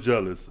was a little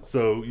jealous.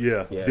 So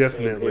yeah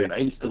definitely. And I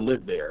used to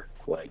live there.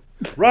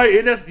 Right,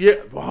 and that's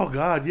oh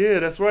God, yeah,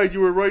 that's right. You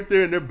were right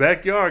there in their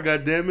backyard,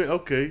 god damn it.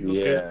 Okay.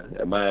 Yeah.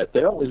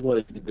 They always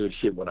wanted to do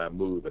shit when I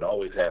move. It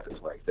always happens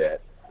like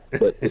that.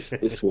 But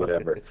it's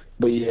whatever.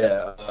 But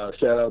yeah,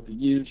 shout out to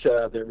you. Shout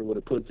out to everyone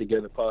who put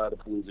together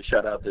Podapalooza.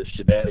 Shout out to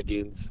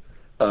Shenanigans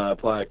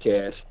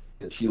podcast.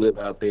 And she live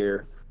out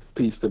there.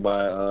 Peace to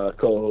my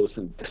co-host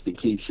and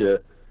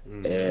Keisha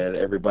and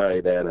everybody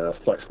that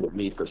fucks with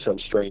me for some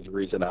strange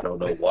reason. I don't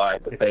know why,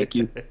 but thank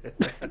you.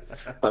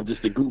 I'm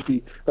just a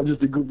goofy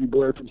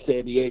boy from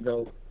San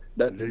Diego.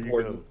 That's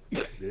important.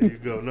 There you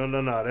go. No.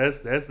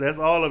 That's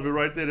all of it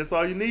right there. That's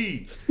all you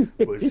need.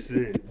 But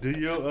shit, do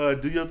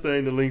your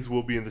thing. The links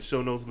will be in the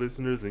show notes,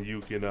 listeners, and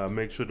you can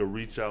make sure to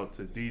reach out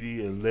to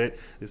Dee and let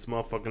this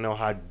motherfucker know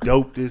how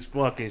dope this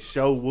fucking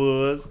show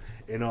was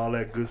and all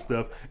that good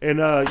stuff. And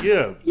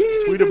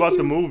tweet about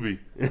the movie.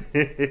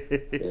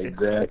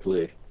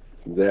 Exactly.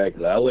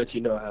 I'll let you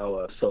know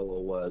how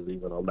Solo was,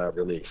 even though I'm not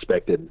really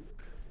expecting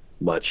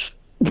much.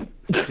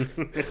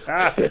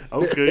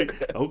 Okay.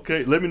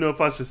 Let me know if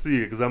I should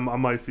see it because I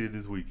might see it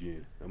this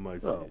weekend. I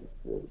might see it.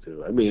 Will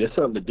do. I mean, it's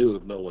something to do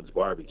if no one's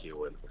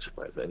barbecuing. Which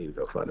I need to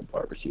go find a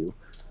barbecue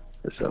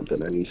or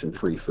something. I need some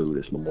free food.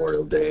 It's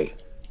Memorial Day.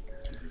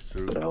 This is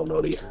true. But I don't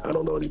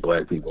know any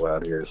black people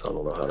out here, so I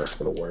don't know how that's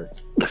gonna work.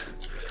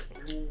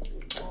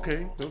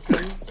 Okay. Well,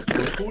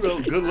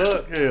 kudos. Good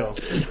luck. Hell.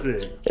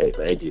 Shit. Hey,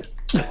 thank you.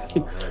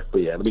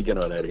 But yeah, let me get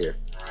on out of here.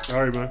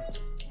 All right, man.